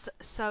was just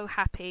so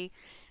happy.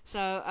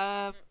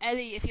 So,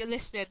 Ellie, if you're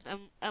listening,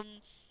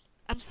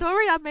 I'm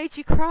sorry I made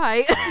you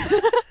cry.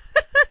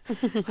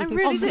 I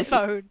really On the did.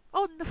 phone.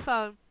 On the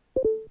phone.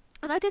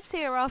 And I did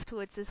see her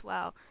afterwards as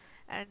well.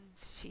 And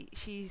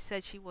she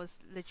said she was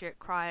legit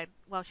crying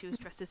while she was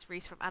dressed as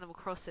Reese from Animal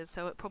Crossing,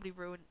 so it probably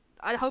ruined.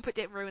 I hope it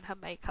didn't ruin her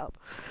makeup.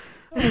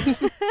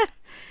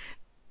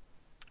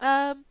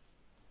 um,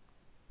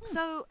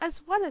 so,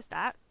 as well as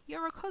that,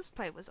 Euro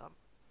Cosplay was on.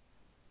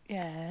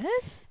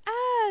 Yes.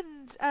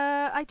 And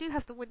I do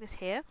have the winners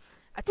here.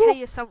 I tell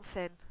you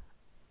something.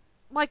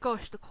 My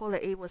gosh, the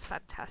quality was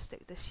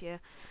fantastic this year.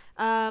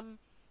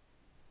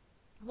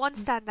 One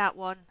standout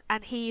one,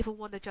 and he even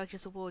won the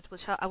Judges Award,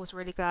 which I was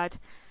really glad.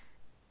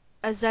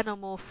 A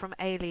xenomorph from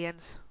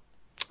Aliens.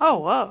 Oh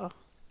wow.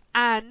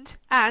 And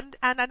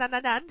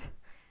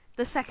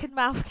the second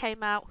mouth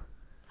came out.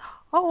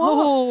 Oh wow.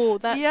 Oh,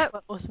 that's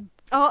Yep. awesome.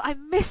 Oh, I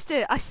missed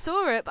it. I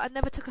saw it, but I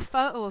never took a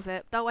photo of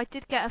it. Though I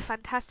did get a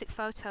fantastic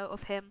photo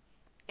of him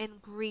in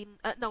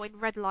in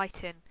red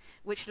lighting,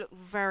 which looked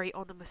very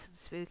ominous and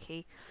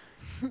spooky,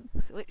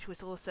 which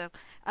was awesome.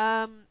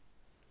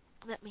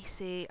 Let me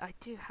see. I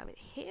do have it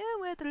here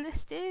where the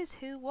list is.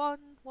 Who won?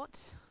 What?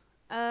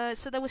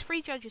 So there was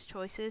three judges'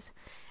 choices,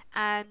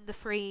 and the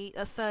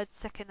third,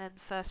 second, and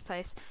first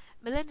place.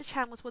 Melinda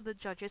Chan was one of the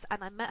judges,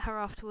 and I met her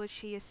afterwards.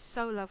 She is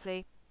so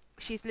lovely.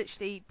 She's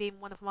literally been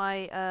one of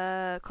my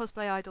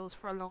cosplay idols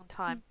for a long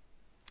time.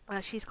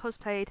 She's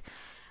cosplayed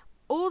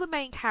all the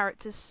main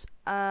characters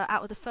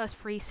out of the first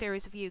three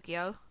series of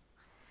Yu-Gi-Oh!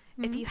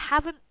 If you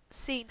haven't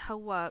seen her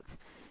work,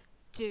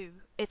 do.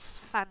 It's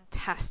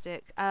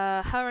fantastic.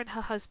 Her and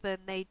her husband,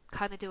 they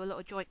kind of do a lot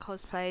of joint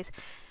cosplays,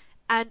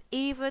 and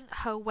even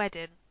her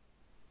wedding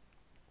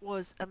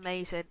was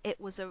amazing. It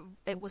was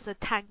a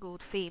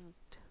Tangled themed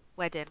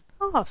wedding.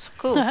 Oh, that's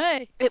cool.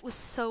 Hey. It was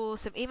so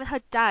awesome. Even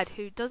her dad,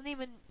 who doesn't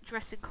even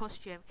dress in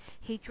costume,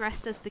 he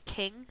dressed as the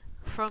king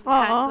from Oh.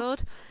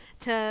 Tangled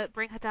to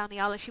bring her down the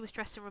aisle. She was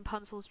dressed in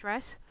Rapunzel's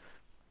dress,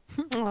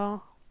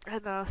 Oh.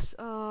 and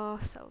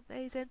so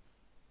amazing.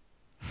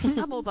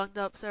 I'm all bunged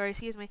up. Sorry,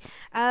 excuse me.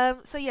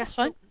 So yes,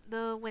 fine.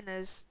 the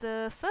winners.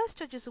 The first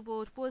judges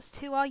award was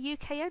to our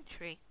UK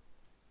entry,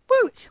 Woo.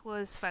 which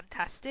was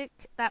fantastic.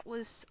 That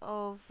was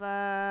of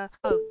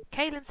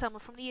Kaylin Summer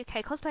from the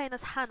UK cosplaying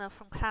as Hannah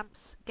from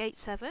Clamps Gate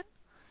 7.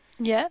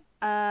 Yeah.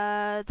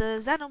 The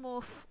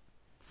Xenomorph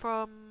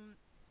from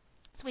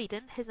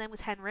Sweden, his name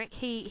was Henrik.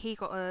 He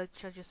got a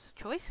judge's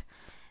choice.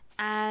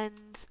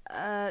 And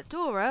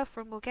Dora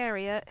from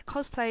Bulgaria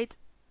cosplayed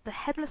the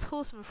Headless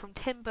Horseman from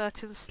Tim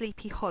Burton's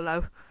Sleepy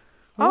Hollow.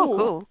 Oh, Ooh.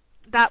 cool.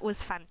 That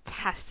was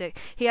fantastic.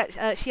 She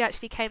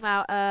actually came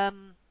out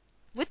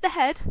with the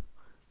head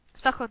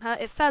stuck on her.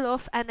 It fell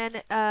off, and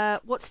then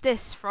What's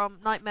This from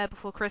Nightmare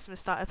Before Christmas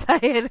started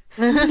playing.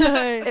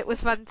 No. It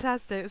was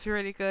fantastic. It was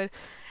really good.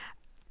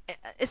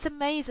 It's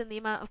amazing the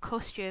amount of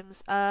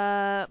costumes.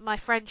 My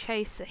friend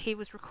Chase, he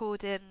was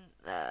recording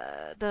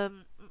the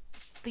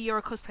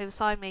Euro cosplay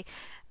beside me,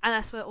 and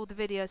that's where all the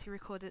videos he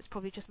recorded. It's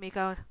probably just me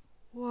going,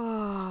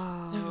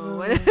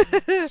 whoa,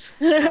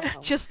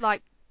 just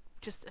like,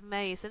 just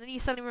amazed. And then you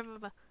suddenly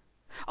remember,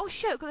 oh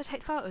shit, I've got to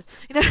take photos.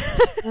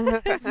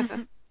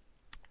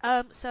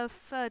 So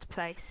third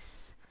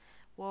place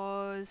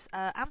was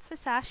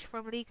Amphis Ash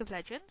from League of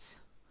Legends.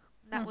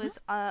 That was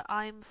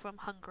I'm from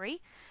Hungary.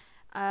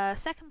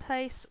 Second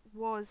place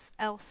was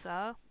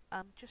Elsa.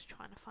 I'm just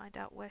trying to find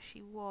out where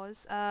she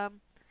was.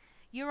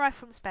 Yuri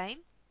from Spain,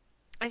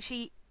 and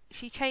she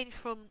changed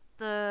from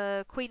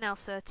the Queen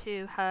Elsa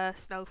to her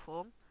snow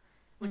form,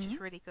 which is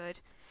really good.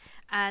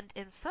 And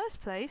in first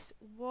place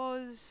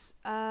was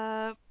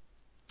Kyra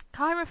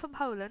from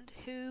Poland,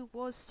 who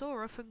was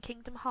Sora from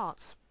Kingdom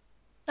Hearts.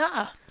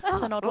 Ah,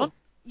 that's an odd cool. one.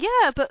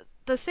 Yeah, but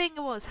the thing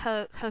was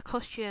her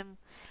costume.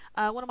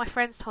 One of my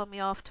friends told me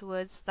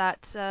afterwards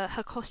that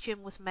her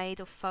costume was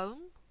made of foam,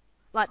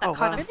 like that Oh,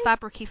 kind wow. of Really?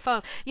 fabricy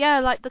foam. Yeah,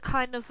 like the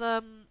kind of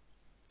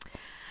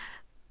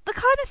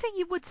thing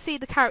you would see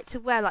the character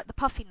wear, like the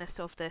puffiness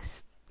of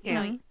this. You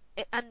know,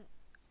 Yeah. and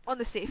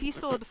honestly, if you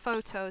saw the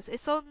photos,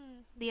 it's on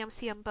the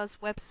MCM Buzz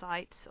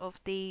website of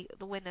the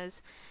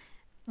winners.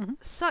 Mhm.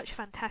 Such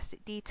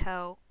fantastic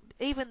detail.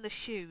 Even the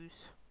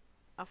shoes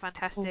are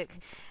fantastic.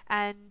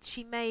 And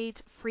she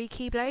made 3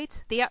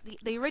 keyblades,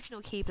 the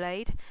original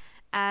keyblade,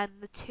 and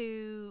the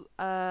 2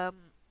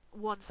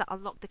 ones that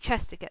unlock the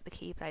chest to get the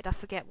keyblade. I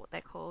forget what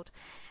they're called.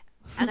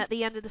 And at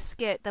the end of the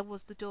skit, there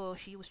was the door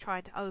she was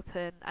trying to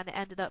open, and it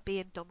ended up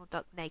being Donald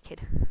Duck naked.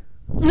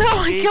 Oh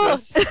my god!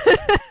 Jesus.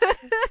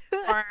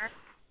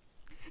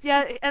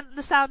 Yeah, and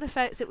the sound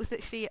effects, it was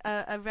literally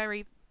a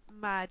very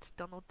mad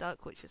Donald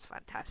Duck, which is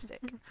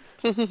fantastic.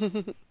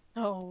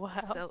 Oh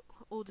wow. So,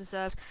 all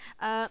deserved.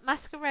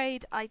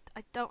 Masquerade, I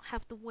don't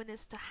have the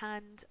winners to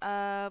hand,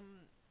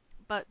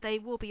 but they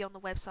will be on the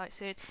website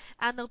soon,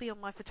 and they'll be on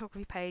my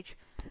photography page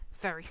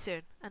very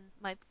soon. And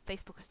my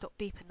Facebook has stopped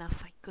beeping now,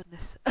 thank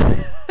goodness.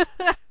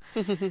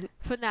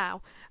 For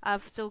now,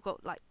 I've still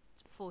got like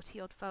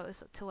 40 odd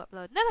photos to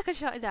upload. Then I can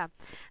shut it down.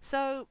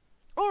 So,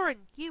 Oren,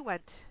 you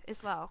went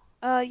as well.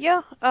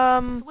 Yeah.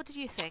 So, what did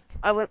you think?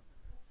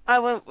 I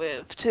went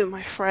with 2 of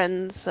my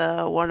friends.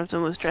 One of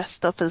them was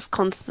dressed up as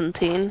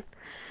Constantine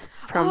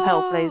from Oh,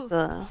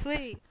 Hellblazer.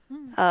 sweet.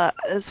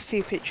 There's a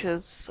few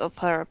pictures of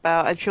her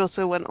about, and she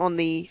also went on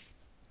the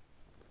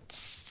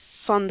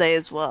Sunday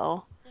as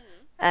well.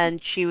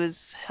 And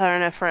her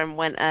and her friend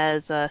went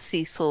as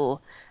Seesaw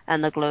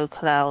and the Glow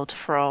Cloud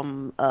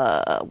from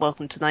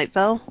Welcome to Night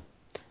Vale,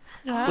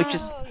 which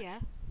is Oh, yeah.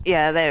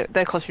 yeah,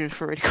 their costumes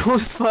were really cool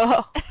as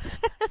well.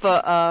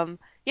 But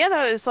yeah,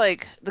 no, it's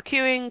like the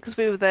queuing because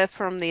we were there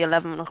from the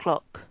 11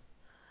 o'clock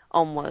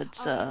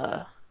onwards.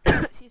 Oh, you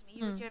were. Excuse me,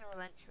 you were general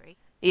entry.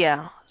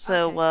 Yeah,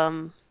 so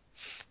Okay.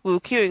 we were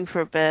queuing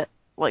for a bit,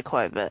 like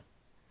quite a bit,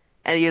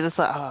 and you're just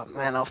like, oh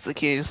man, after the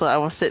queue, just like I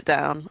want to sit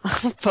down,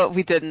 but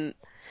we didn't.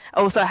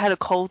 Also, I had a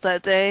cold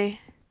that day,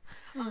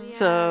 Oh, yeah,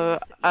 so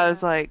I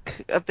was yeah.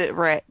 like a bit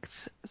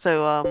wrecked.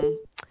 So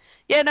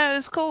yeah, no, it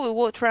was cool. We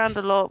walked around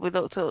a lot. We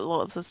looked at a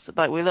lot of this,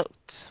 like we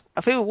looked.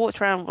 I think we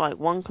walked around like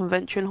one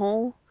convention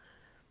hall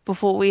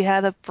before we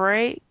had a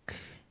break.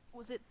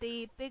 Was it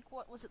the big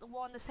one? Was it the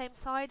one the same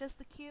side as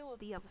the queue or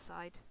the other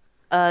side?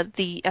 I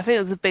think it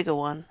was a bigger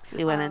one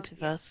we went Oh, into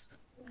yeah. first.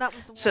 That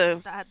was the one So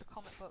that had the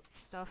comic book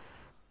stuff.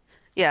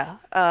 yeah,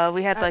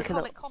 we had The like a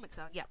little. comic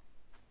zone, yeah.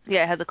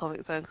 Yeah, I had the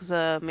comic zone because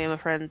me and my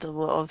friend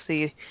were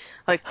obviously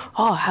like,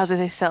 oh, how do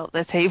they sell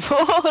their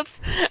tables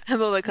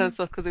and all that kind of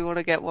stuff because we want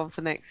to get one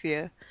for next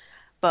year.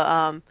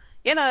 But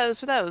you know,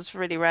 that was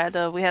really rad.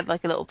 We had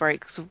like a little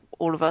break 'cause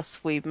all of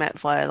us we met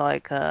via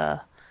like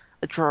a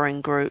drawing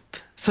group.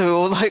 So we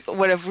all like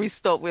whenever we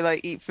stop, we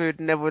like eat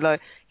food and then we're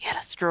like, yeah,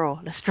 let's draw.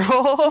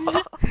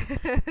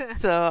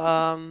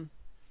 So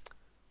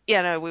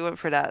yeah, no, we went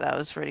through that. That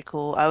was really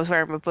cool. I was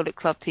wearing my Bullet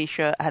Club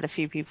t-shirt. I had a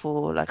few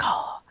people like,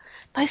 oh,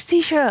 nice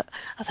t-shirt.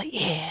 I was like,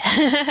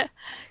 yeah,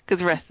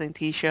 because wrestling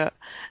t-shirt.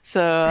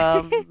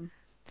 So Which one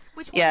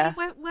were you yeah,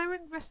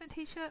 wearing? Wrestling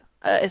t-shirt?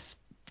 it's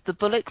the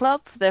Bullet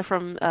Club. They're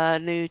from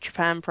New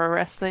Japan Pro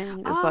Wrestling.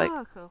 It's like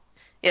Oh, cool.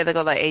 yeah, they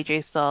got like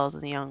AJ Styles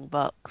and the Young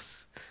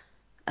Bucks,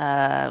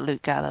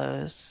 Luke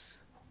Gallows,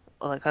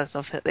 all that kind of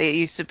stuff. They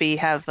used to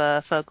have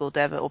Fergal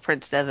Devitt or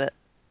Prince Devitt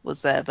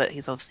was there, but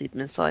he's obviously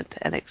been signed to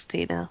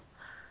NXT now.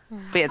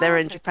 But yeah, Oh, they're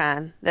in okay.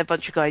 Japan. They're a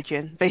bunch of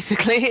gaijin,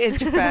 basically, in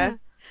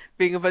Japan.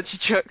 Being a bunch of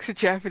jokes of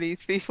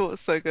Japanese people.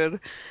 It's so good.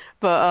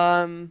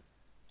 But,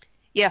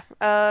 yeah,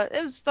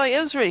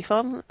 it was really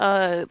fun.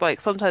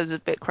 Like, sometimes a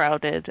bit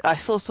crowded. I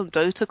saw some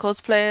Dota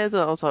cosplayers, and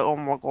I was like, oh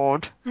my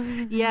god.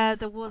 Yeah,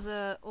 there was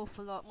a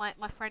awful lot.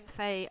 My friend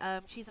Faye,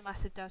 she's a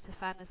massive Dota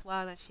fan as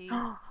well, and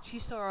she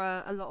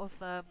saw a lot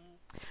of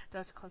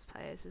Dota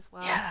cosplayers as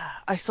well. Yeah,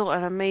 I saw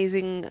an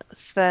amazing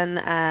Sven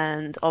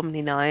and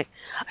Omni Knight.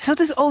 I saw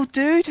this old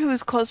dude who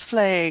was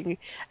cosplaying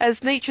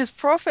as Nature's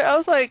Prophet. I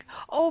was like,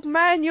 oh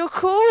man, you're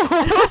cool.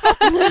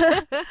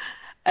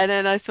 And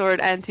then I saw an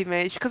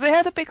anti-mage because they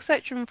had a big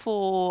section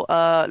for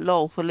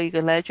LoL, for League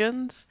of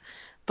Legends,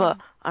 but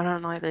I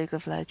don't like League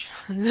of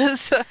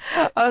Legends. So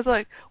I was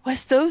like,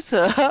 where's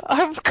Dota?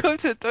 I'm going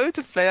to a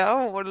Dota player.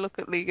 I don't want to look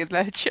at League of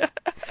Legends.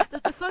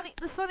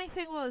 The funny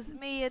thing was,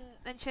 me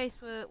and Chase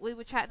we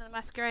were chatting in the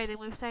Masquerade, and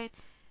we were saying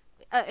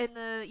in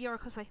the Euro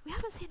cosplay, we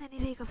haven't seen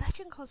any League of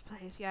Legends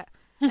cosplayers yet.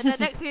 And then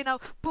next thing you know,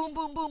 boom,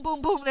 boom, boom,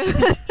 boom, boom.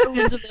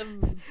 Tons of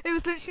them. It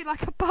was literally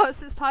like a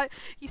buzz. It's like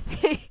you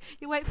see,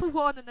 you wait for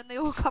one, and then they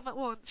all come at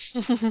once.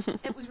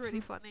 It was really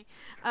funny.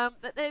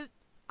 But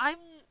I'm,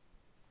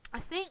 I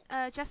think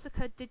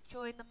Jessica did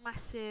join the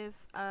massive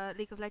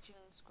League of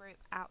Legends group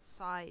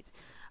outside.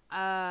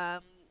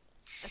 Um,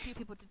 a few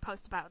people did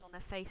post about it on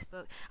their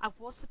Facebook. I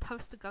was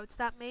supposed to go to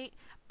that meet,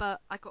 but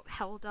I got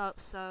held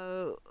up,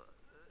 so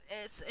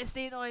it's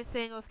the annoying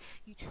thing of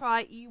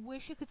you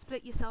wish you could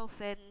split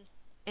yourself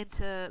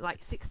into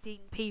like 16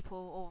 people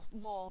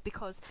or more,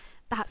 because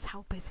that's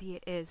how busy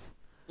it is.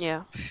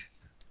 Yeah.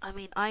 I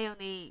mean, I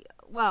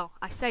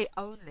say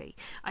only,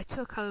 I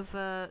took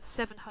over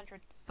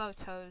 700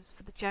 photos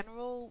for the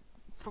general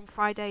from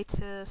Friday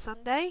to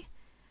Sunday.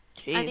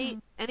 And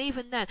Jeez.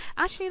 even then,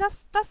 actually,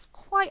 that's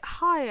quite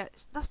high.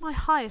 That's my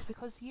highest,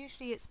 because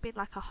usually it's been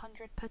like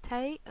 100 per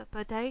day.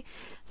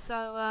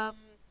 So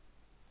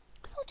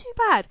it's not too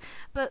bad.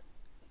 But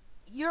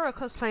Euro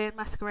cosplay and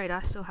Masquerade,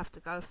 I still have to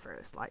go through.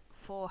 It's like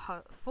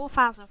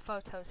 4,000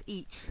 photos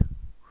each.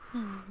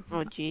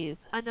 Oh, jeez.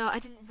 I know, I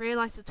didn't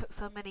realise it took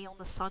so many on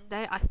the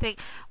Sunday. I think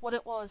what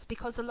it was,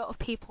 because a lot of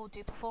people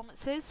do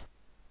performances,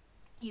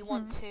 you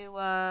want to,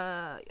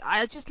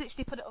 I just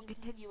literally put it on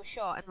continuous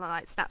shot and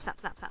like snap,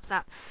 snap, snap, snap,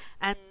 snap.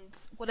 And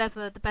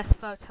whatever the best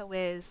photo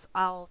is,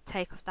 I'll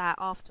take of that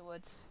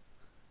afterwards.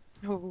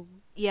 Oh.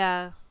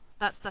 Yeah,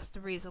 that's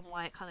the reason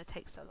why it kind of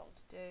takes so long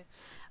to do.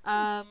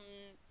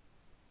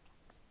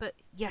 But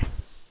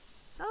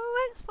yes, so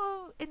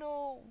Expo in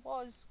all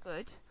was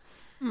good.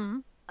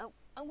 Mm.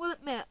 I will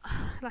admit,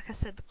 like I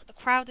said, the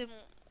crowding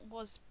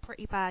was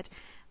pretty bad.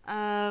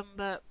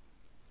 But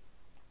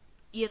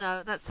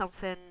that's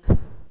something.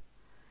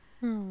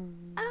 I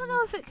don't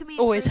know if it can be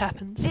Always improved.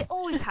 happens. It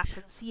always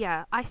happens.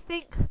 Yeah, I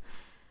think.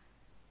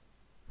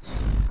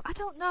 I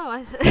don't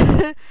know.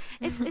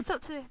 It's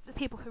up to the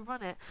people who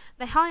run it.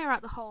 They hire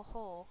out the whole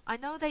hall. I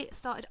know they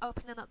started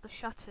opening up the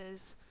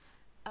shutters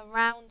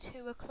around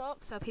 2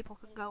 o'clock, so people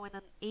can go in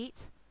and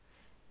eat.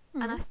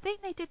 And I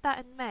think they did that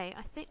in May.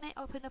 I think they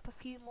opened up a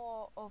few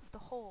more of the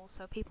halls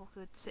so people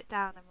could sit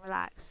down and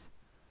relax.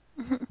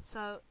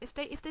 So if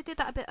they did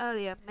that a bit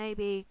earlier,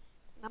 maybe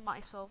that might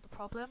have solved the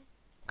problem.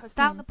 Because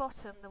down the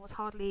bottom there was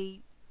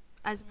hardly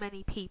as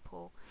many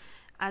people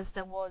as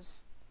there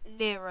was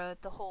nearer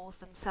the halls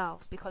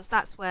themselves, because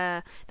that's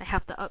where they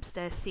have the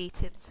upstairs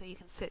seating, so you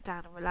can sit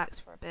down and relax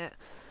for a bit.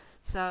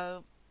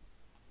 So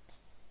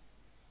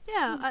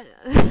yeah,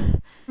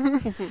 not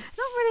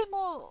really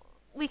more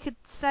we could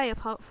say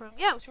apart from,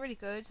 yeah, it was really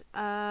good.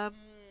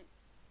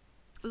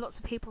 Lots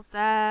of people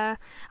there.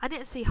 I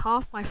didn't see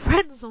half my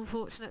friends,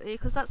 unfortunately,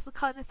 because that's the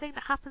kind of thing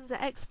that happens at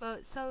Expo.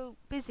 It's so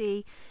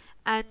busy,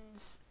 and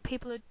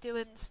people are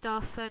doing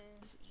stuff, and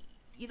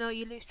you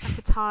lose track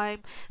of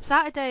time.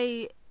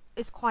 Saturday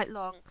is quite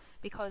long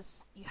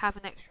because you have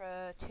an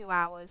extra 2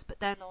 hours, but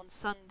then on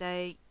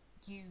Sunday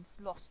you've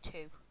lost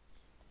two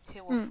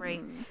or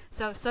three.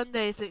 So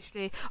Sunday is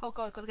literally, oh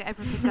god, gotta get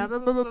everything done, blah,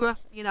 blah, blah,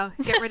 blah,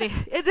 get ready.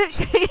 It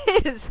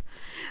literally is.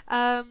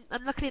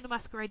 And luckily the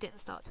masquerade didn't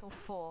start till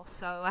 4,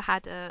 so I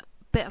had a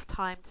bit of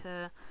time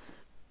to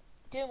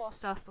do more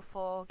stuff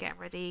before getting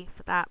ready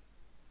for that.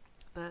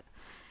 But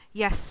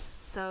yes,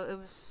 so it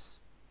was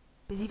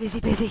busy, busy,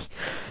 busy.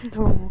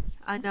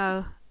 I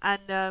know,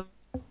 and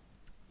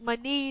my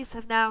knees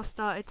have now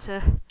started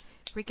to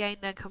regain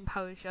their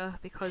composure,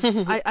 because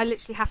I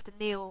literally have to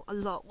kneel a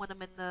lot when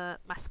I'm in the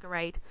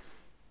masquerade.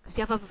 Because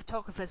you have other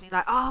photographers and you're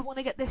like, oh, I want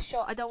to get this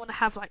shot. I don't want to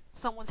have like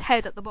someone's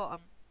head at the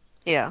bottom.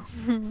 Yeah.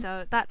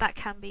 So that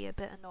can be a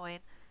bit annoying.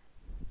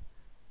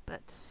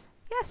 But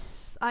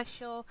yes, I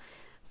shall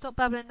stop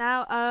babbling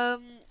now.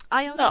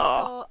 I only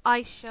saw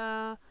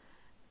Aisha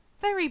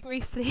very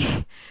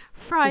briefly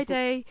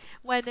Friday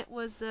when it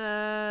was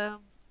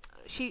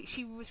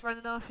she was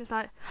running off. She was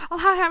like, "Oh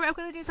hi Harry, I'm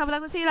gonna do something.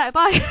 I'm gonna see you later.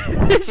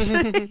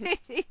 Bye."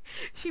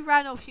 She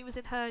ran off. She was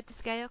in her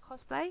Disgaea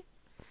cosplay,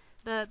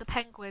 the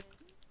penguin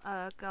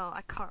girl.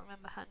 I can't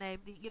remember her name.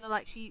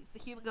 Like she's the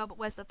human girl but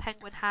wears the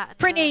penguin hat and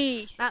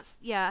Prinny. that's,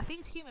 yeah, I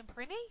think it's human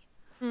Prinny.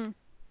 Mm.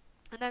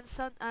 And then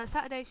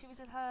Saturday she was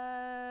in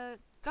her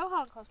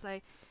Gohan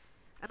cosplay,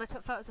 and I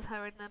took photos of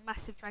her in the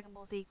massive Dragon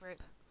Ball Z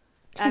group.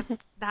 And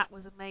that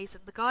was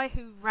amazing. The guy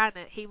who ran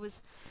it, he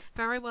was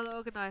very well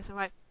organised. I'm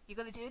like, you're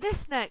going to do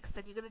this next,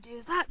 and you're going to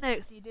do that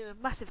next, and you do a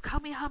massive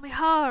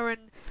Kamehameha,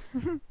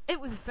 and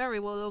it was very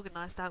well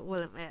organised, I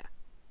will admit.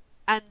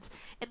 And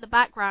in the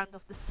background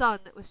of the sun,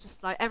 it was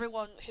just like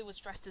everyone who was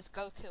dressed as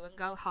Goku and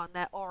Gohan,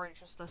 their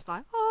orange was just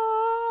like,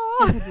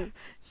 oh,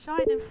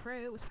 shining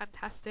through. It was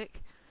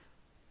fantastic.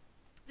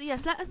 So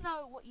yes, let us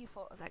know what you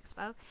thought of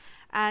Expo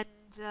and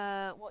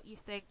what you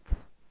think.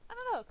 I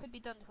don't know, it could be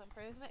done to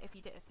improvement if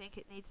you didn't think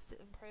it needs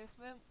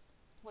improvement.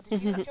 What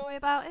did you enjoy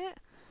about it?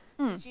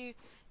 Hmm.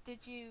 Did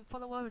you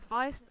follow our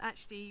advice and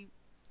actually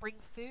bring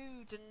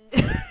food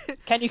and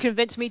Can you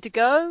convince me to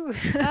go?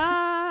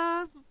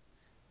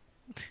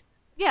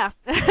 Yeah.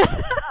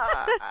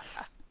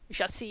 We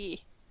shall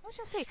see. We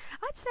shall see.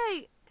 I'd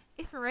say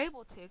if you're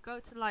able to go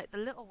to like the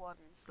little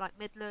ones, like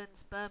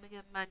Midlands,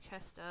 Birmingham,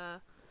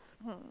 Manchester.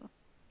 Hmm.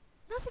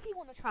 That's if you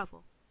want to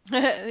travel.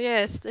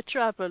 Yes, the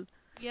travel.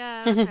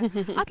 Yeah,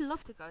 okay. I'd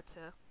love to go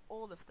to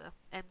all of the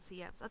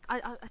MCMs. I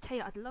tell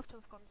you, I'd love to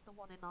have gone to the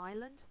one in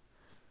Ireland,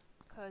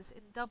 because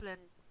in Dublin,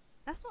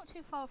 that's not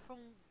too far from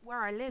where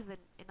I live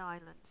in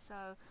Ireland. So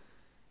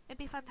it'd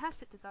be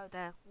fantastic to go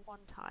there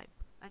one time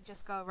and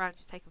just go around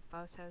just taking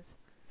photos.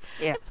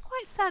 Yeah. It was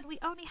quite sad. We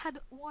only had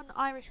one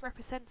Irish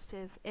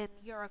representative in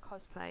Euro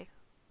cosplay.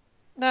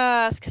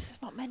 No, it's because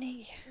there's not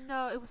many.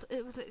 No, it was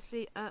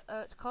literally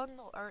Urtcon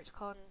or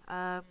Urtcon.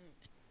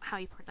 How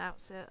you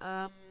pronounce it?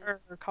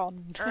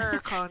 Urcon.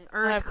 Urcon.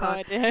 I have no Urtcon.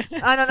 idea.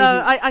 I don't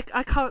know.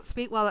 I can't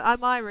speak well.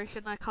 I'm Irish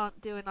and I can't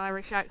do an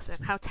Irish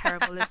accent. How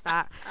terrible is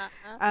that?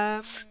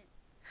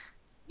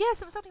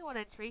 Yes, it was only one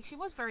entry. She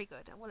was very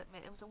good. I will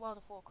admit, it was a World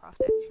of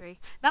Warcraft entry.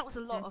 That was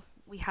a lot of.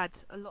 We had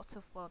a lot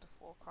of World of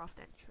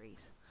Warcraft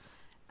entries,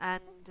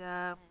 and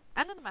then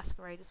the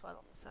Masquerade as well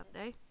on the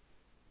Sunday.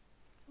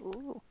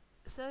 Ooh.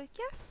 So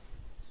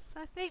yes,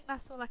 I think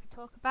that's all I can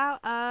talk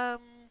about.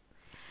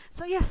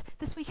 So yes,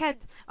 this weekend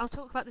I'll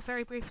talk about this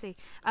very briefly.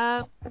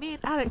 Me and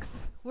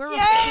Alex, we're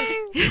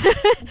off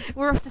to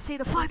we're off to see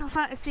the Final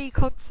Fantasy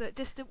concert,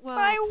 Distant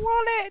My Worlds.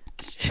 wallet!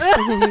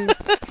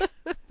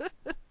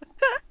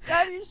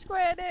 Damn you,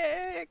 Square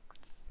Enix!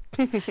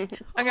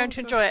 I'm going to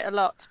enjoy it a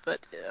lot,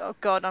 but oh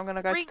god, I'm going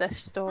to go to their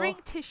store. Bring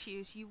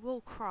tissues, you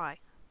will cry.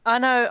 I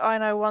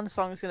know one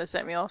song is going to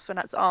set me off, and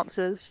that's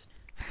Answers.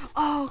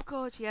 Oh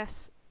god,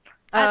 yes.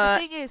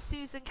 And the thing is,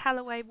 Susan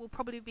Calloway will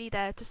probably be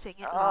there to sing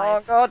it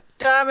live. Oh god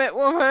damn it,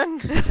 woman!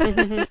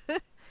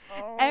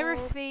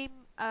 Aerith's theme,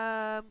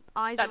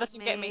 Eyes That on doesn't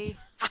Me. get me.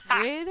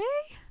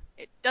 Really?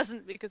 It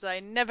doesn't, because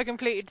I never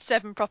completed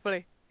 7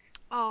 properly.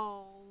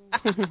 Oh.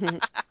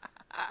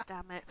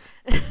 Damn it.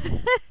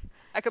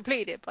 I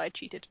completed it, but I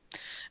cheated.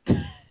 So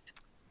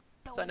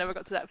I never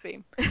got to that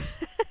theme.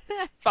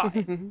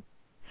 Fine.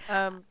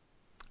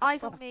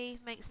 Eyes on Me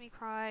makes me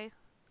cry.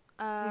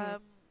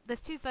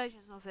 There's 2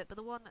 versions of it, but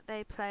the one that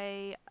they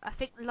play, I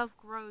think Love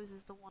Grows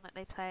is the one that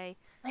they play.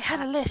 They had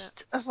a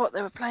list of what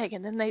they were playing,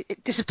 and then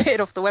it disappeared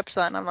off the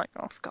website, and I'm like,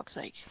 oh, for God's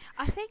sake.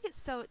 I think it's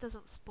so it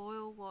doesn't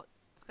spoil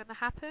what's going to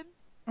happen.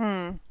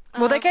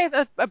 Well, they gave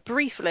a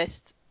brief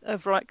list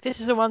of, like, this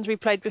is the ones we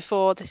played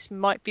before, this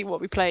might be what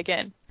we play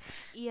again.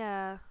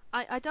 Yeah.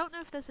 I don't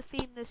know if there's a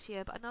theme this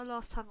year, but I know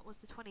last time it was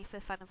the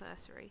 25th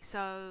anniversary,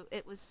 so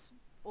it was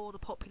all the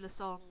popular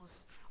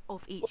songs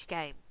of each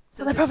game.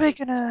 So they're probably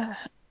going to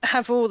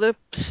have all the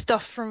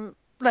stuff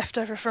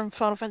leftover from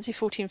Final Fantasy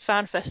XIV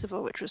Fan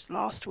Festival, which was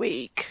last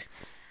week.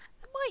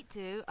 It might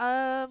do.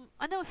 I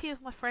know a few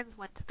of my friends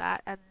went to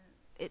that, and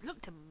it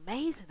looked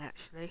amazing,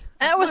 actually.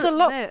 It was a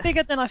lot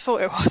bigger than I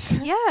thought it was.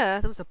 Yeah,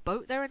 there was a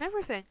boat there and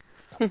everything.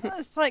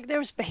 It's like there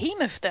was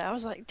Behemoth there. I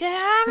was like,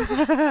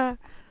 damn!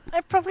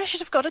 I probably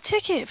should have got a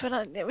ticket,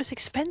 but it was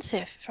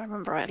expensive, if I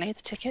remember rightly,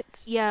 the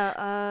tickets.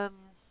 Yeah,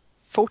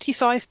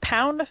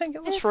 £45, I think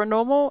it was, for a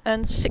normal,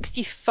 and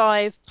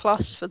 65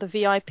 plus for the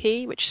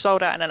VIP, which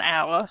sold out in an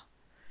hour.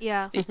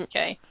 Yeah.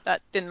 Okay,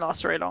 that didn't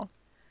last very long.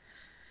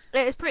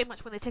 It's pretty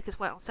much when the tickets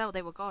went on sale,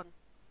 they were gone.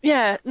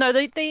 Yeah, no,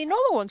 the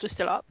normal ones were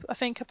still up. I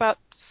think about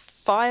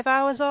 5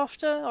 hours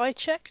after I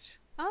checked.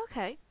 Oh,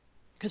 okay.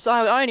 Because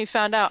I only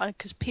found out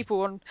because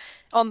people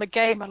on the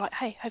game are like,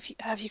 hey,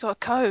 have you got a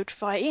code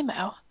via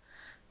email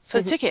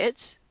for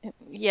tickets?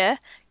 Yeah.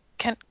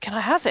 Can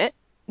I have it?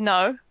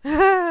 No.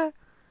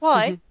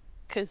 Why?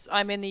 Because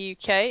I'm in the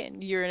UK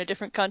and you're in a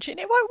different country and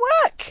it won't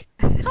work.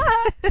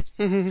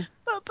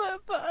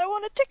 but I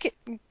want a ticket.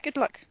 Good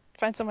luck.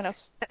 Find someone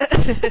else.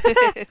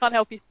 Can't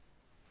help you.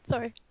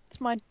 Sorry,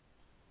 it's mine.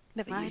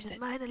 Never used it.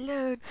 Mine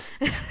alone.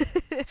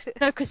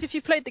 No, because if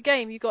you played the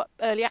game, you got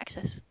early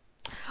access.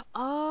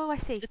 Oh, I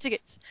see. The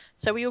tickets.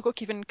 So we all got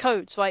given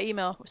codes via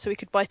email, so we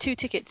could buy 2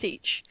 tickets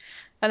each.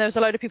 And there was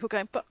a load of people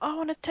going, but I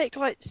want to take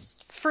like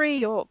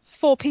 3 or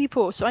 4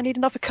 people, so I need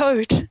another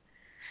code.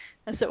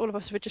 And so all of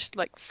us were just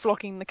like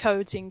flocking the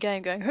codes in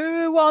game, going,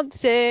 who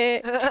wants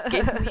it?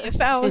 Give me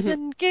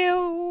 1,000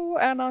 gil,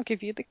 and I'll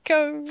give you the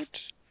code.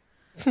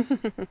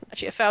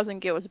 Actually, 1,000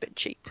 gil is a bit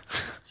cheap.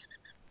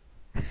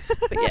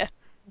 But yeah.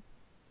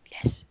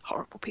 Yes,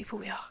 horrible people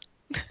we are.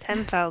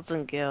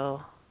 10,000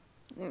 gil.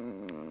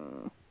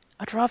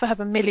 I'd rather have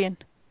 1 million.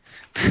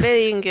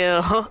 Million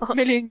gil. 1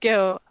 million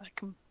gil. I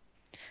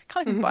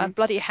can't even buy a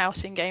bloody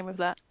house in game with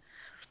that.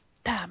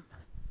 Damn.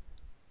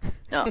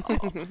 Oh.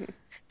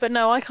 But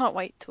no, I can't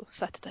wait till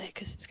Saturday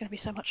because it's going to be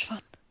so much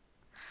fun.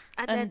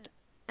 And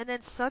And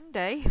then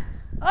Sunday.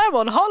 I'm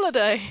on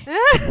holiday.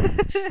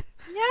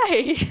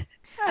 Yay!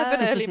 I have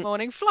an Um, early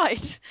morning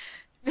flight.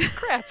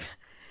 Crap.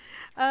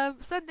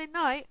 Sunday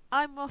night,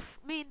 I'm off.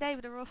 Me and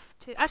David are off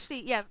to.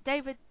 Actually, yeah,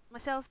 David,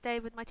 myself,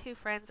 David, my two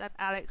friends, and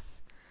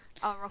Alex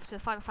are off to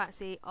Final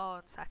Fantasy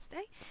on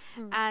Saturday.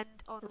 And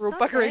on We're all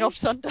buggering off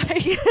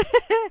Sunday.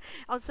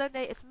 on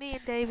Sunday, it's me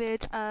and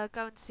David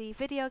going to see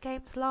Video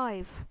Games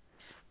Live,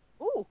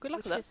 Oh, good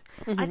luck which with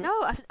that. is. I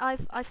know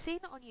I've seen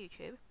it on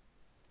YouTube.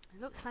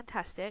 It looks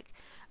fantastic.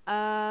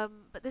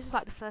 But this is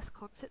like the first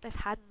concert they've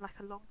had in like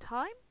a long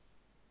time,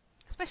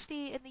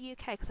 especially in the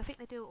UK, because I think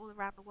they do it all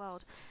around the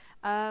world.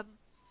 I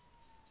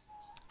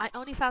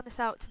only found this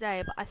out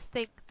today, but I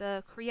think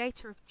the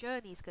creator of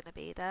Journey is going to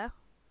be there,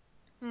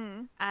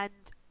 and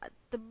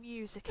the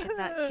music in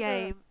that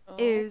game Oh.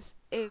 is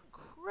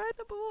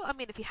incredible. I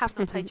mean, if you have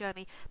not played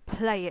Journey,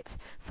 play it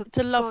for It's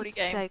a lovely God's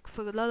game. sake.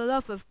 For the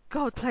love of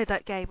God, play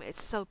that game.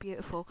 It's so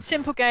beautiful.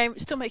 Simple game,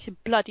 it still makes you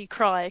bloody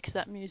cry because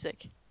that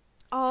music.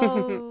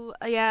 Oh,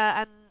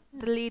 yeah, and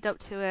the lead up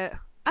to it.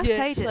 I've Yeah,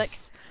 played it's it. like,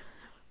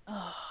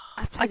 oh,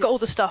 I've I played got it all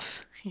the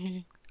stuff.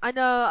 I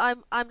know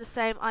I'm the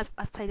same. I've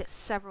played it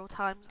several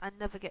times. I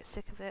never get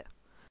sick of it.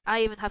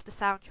 I even have the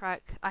soundtrack.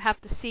 I have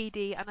the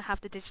CD and I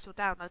have the digital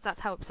downloads. That's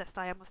how obsessed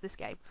I am with this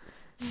game.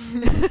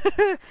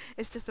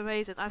 It's just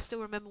amazing. I still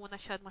remember when I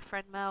showed my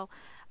friend Mel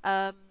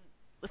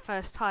the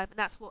first time, and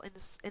that's what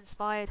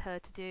inspired her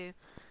to do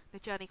the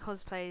Journey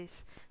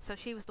cosplays. So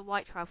she was the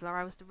white traveler,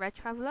 I was the red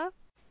traveler.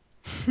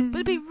 But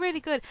it'd be really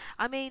good.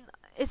 I mean,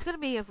 it's going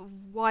to be a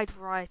wide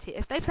variety.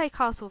 If they play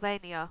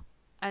Castlevania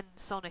and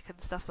Sonic and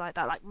stuff like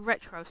that, like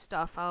retro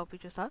stuff, I'll be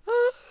just like,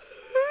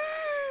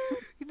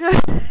 you know.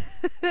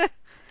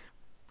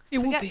 It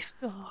will Forget. be.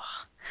 Oh,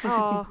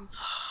 Oh.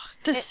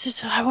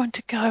 I want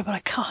to go, but I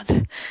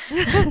can't.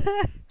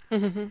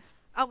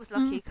 I was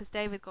lucky because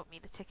David got me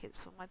the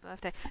tickets for my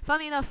birthday.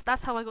 Funny enough,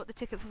 that's how I got the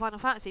ticket for Final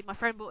Fantasy. My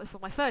friend bought it for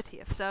my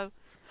 30th, so.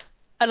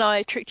 And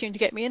I tricked you into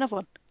getting me another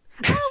one.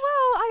 Oh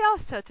well, I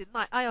asked her, didn't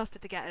I? I asked her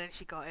to get it and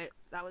she got it.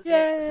 That was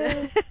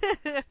it.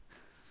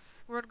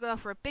 We're gonna go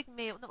for a big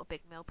meal, not a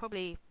big meal,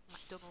 probably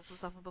McDonald's or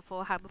something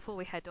beforehand before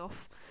we head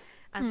off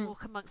and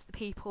walk amongst the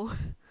people.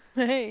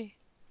 Hey.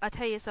 I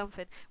tell you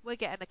something, we're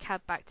getting a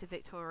cab back to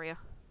Victoria.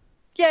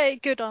 Yay,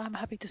 good. I'm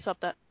happy to sub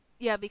that.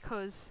 Yeah,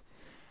 because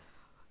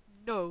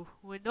no,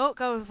 we're not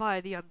going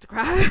via the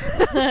underground.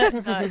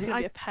 No, it's gonna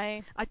be a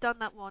pain. I've done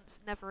that once,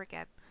 never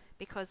again.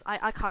 Because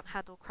I can't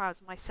handle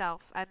crowds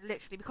myself, and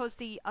literally because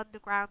the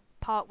underground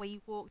part where you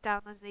walk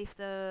down underneath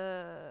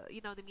the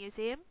the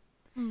museum,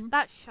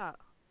 that's shut.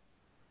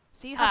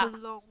 So you have a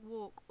long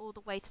walk all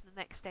the way to the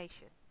next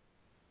station.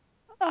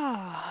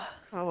 Ah.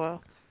 Oh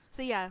well.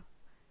 So yeah,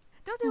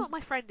 don't do what my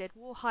friend did.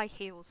 Wore high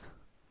heels.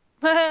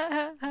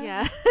 Yeah.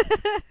 Yeah.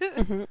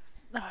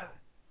 No.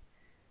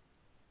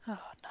 Oh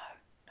no.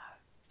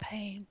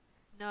 Pain.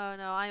 No,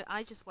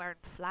 I just wearing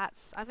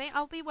flats. I think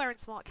I'll be wearing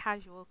smart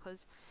casual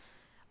because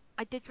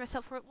I did dress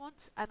up for it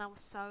once and I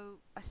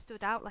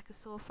stood out like a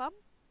sore thumb.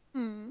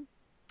 And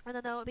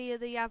I know it'll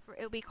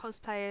be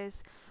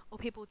cosplayers or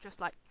people just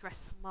like dress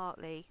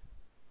smartly.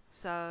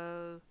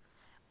 So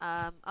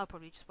I'll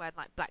probably just wear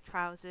like black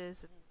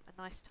trousers and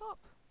a nice top.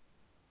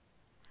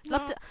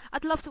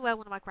 I'd love to wear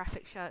one of my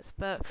graphic shirts,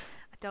 but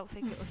I don't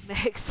think it would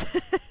mix.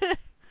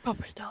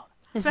 Probably not.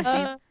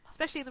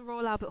 Especially in the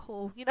Royal Albert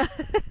Hall, you know.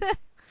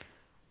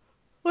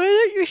 Well, they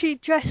don't usually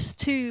dress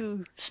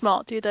too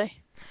smart, do they?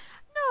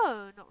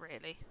 No, not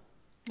really.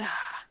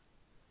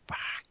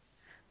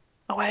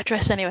 I wear a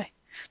dress anyway.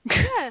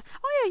 Yeah.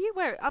 Oh yeah, you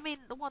wear it. I mean,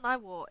 the one I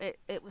wore,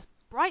 it was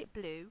bright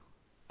blue,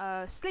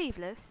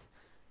 sleeveless,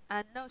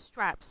 and no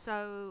straps.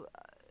 So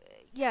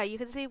yeah, you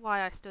can see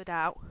why I stood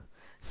out.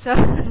 So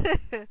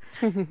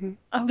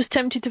I was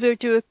tempted to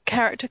do a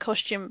character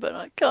costume, but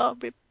I can't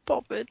be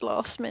bothered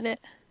last minute.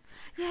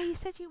 yeah, you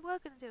said you were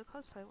going to do a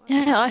cosplay, weren't you?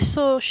 Yeah, I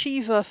saw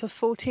Shiva for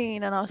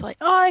 14 and I was like,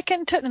 oh, I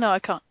can no, I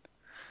can't.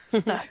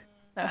 No,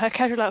 her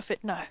casual outfit,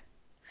 no.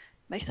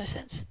 Makes no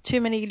sense.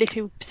 Too many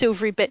little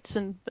silvery bits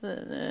and...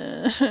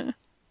 It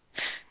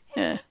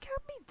can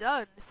be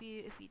done if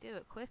you do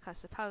it quick, I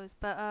suppose.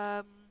 But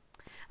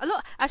a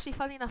lot. Actually,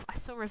 funny enough, I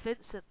saw a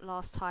Vincent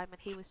last time, and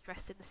he was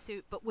dressed in a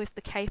suit, but with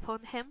the cape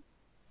on him.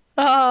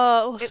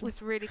 Oh, awesome. It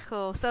was really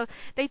cool. So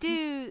they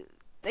do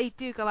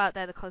go out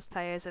there, the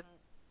cosplayers, and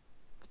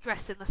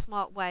dress in the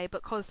smart way,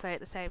 but cosplay at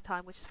the same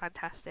time, which is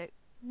fantastic.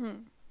 Yeah,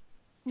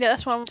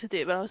 that's what I want to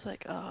do, but I was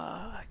like, oh,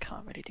 I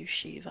can't really do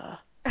Shiva.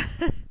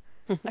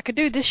 I could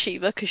do this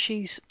Shiva because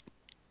she's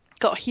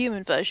got a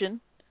human version.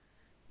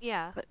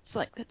 Yeah. But it's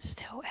like, that's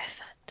still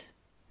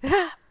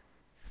effort.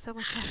 So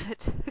much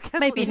effort.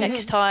 Maybe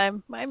next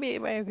time. Maybe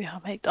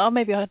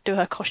I'll do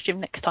her costume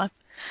next time.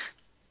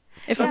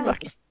 If I'm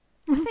lucky.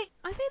 I think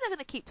they're going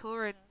to keep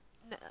touring.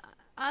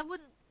 I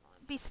wouldn't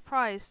be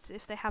surprised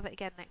if they have it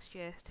again next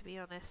year, to be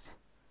honest.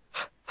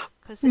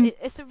 Because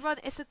it's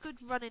a good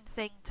running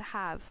thing to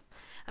have.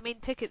 I mean,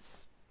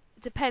 tickets,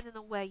 depending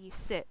on where you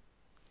sit,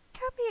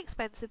 can be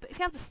expensive, but if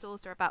you have the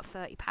stores, they're about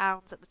 £30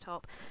 at the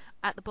top.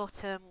 At the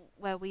bottom,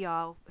 where we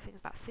are, I think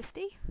it's about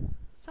 50,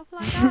 something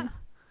like that.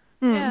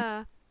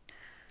 Yeah.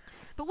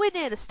 But we're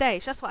near the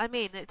stage, that's what I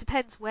mean. It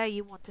depends where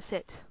you want to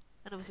sit.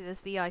 And obviously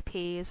there's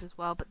VIPs as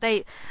well. But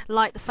they,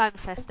 like the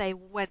FanFest, they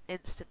went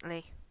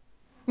instantly.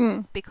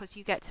 Because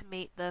you get to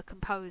meet the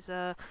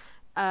composer,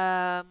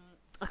 a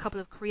couple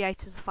of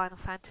creators of Final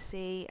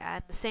Fantasy,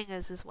 and the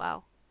singers as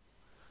well.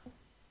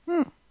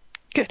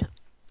 Good.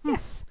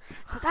 Yes.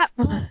 So that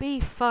will be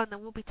fun,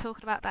 and we'll be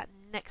talking about that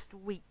next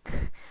week.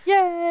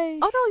 Yay!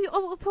 Oh no,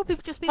 it'll probably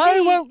just be me.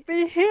 I won't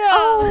be here.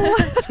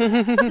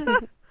 Oh.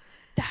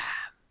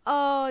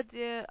 Oh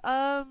dear.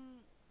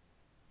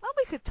 Well,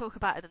 we could talk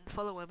about it in the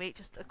following week.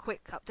 Just a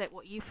quick update,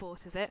 what you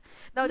thought of it.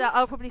 No doubt,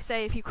 I'll probably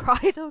say if you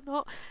cried or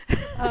not.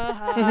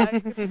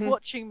 You're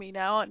watching me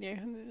now, aren't you?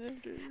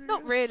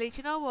 Not really. Do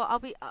you know what?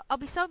 I'll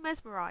be so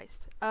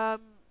mesmerised.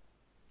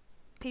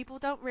 People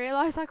don't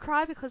realise I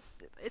cry because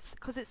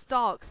it's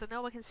dark, so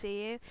no one can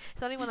see you.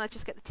 It's only when I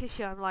just get the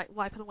tissue, I'm like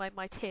wiping away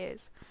my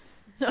tears.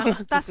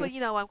 That's when you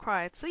know I'm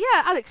crying. So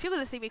yeah, Alex, you're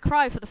gonna see me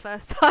cry for the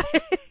first time.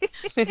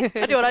 I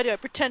do what I do. I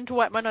pretend to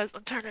wipe my nose.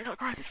 I'm totally not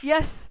crying.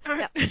 Yes.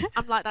 Yeah.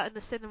 I'm like that in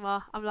the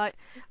cinema. I'm like,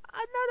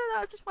 no,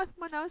 I'm just wiping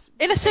my nose.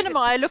 In a cinema,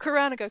 I look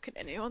around and go, "Can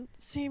anyone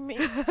see me?"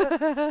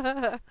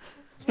 There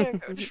we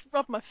go. Just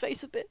rub my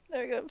face a bit.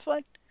 There we go. I'm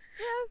fine.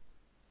 Yeah.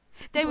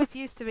 David's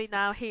used to me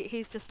now.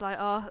 He's just like,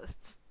 oh,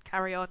 just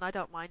carry on. I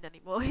don't mind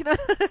anymore.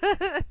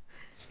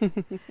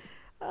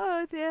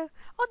 Oh dear.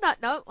 On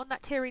that note, on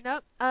that teary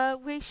note,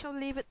 we shall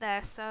leave it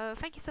there. So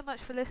thank you so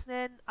much for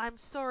listening. I'm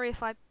sorry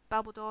if I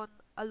babbled on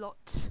a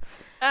lot.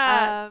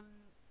 I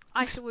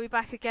shall be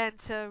back again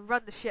to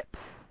run the ship.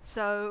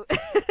 So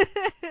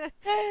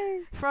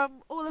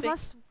from all of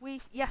us,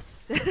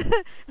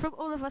 from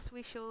all of us,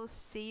 we shall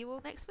see you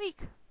all next week.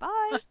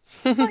 Bye.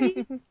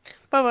 Bye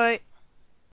bye.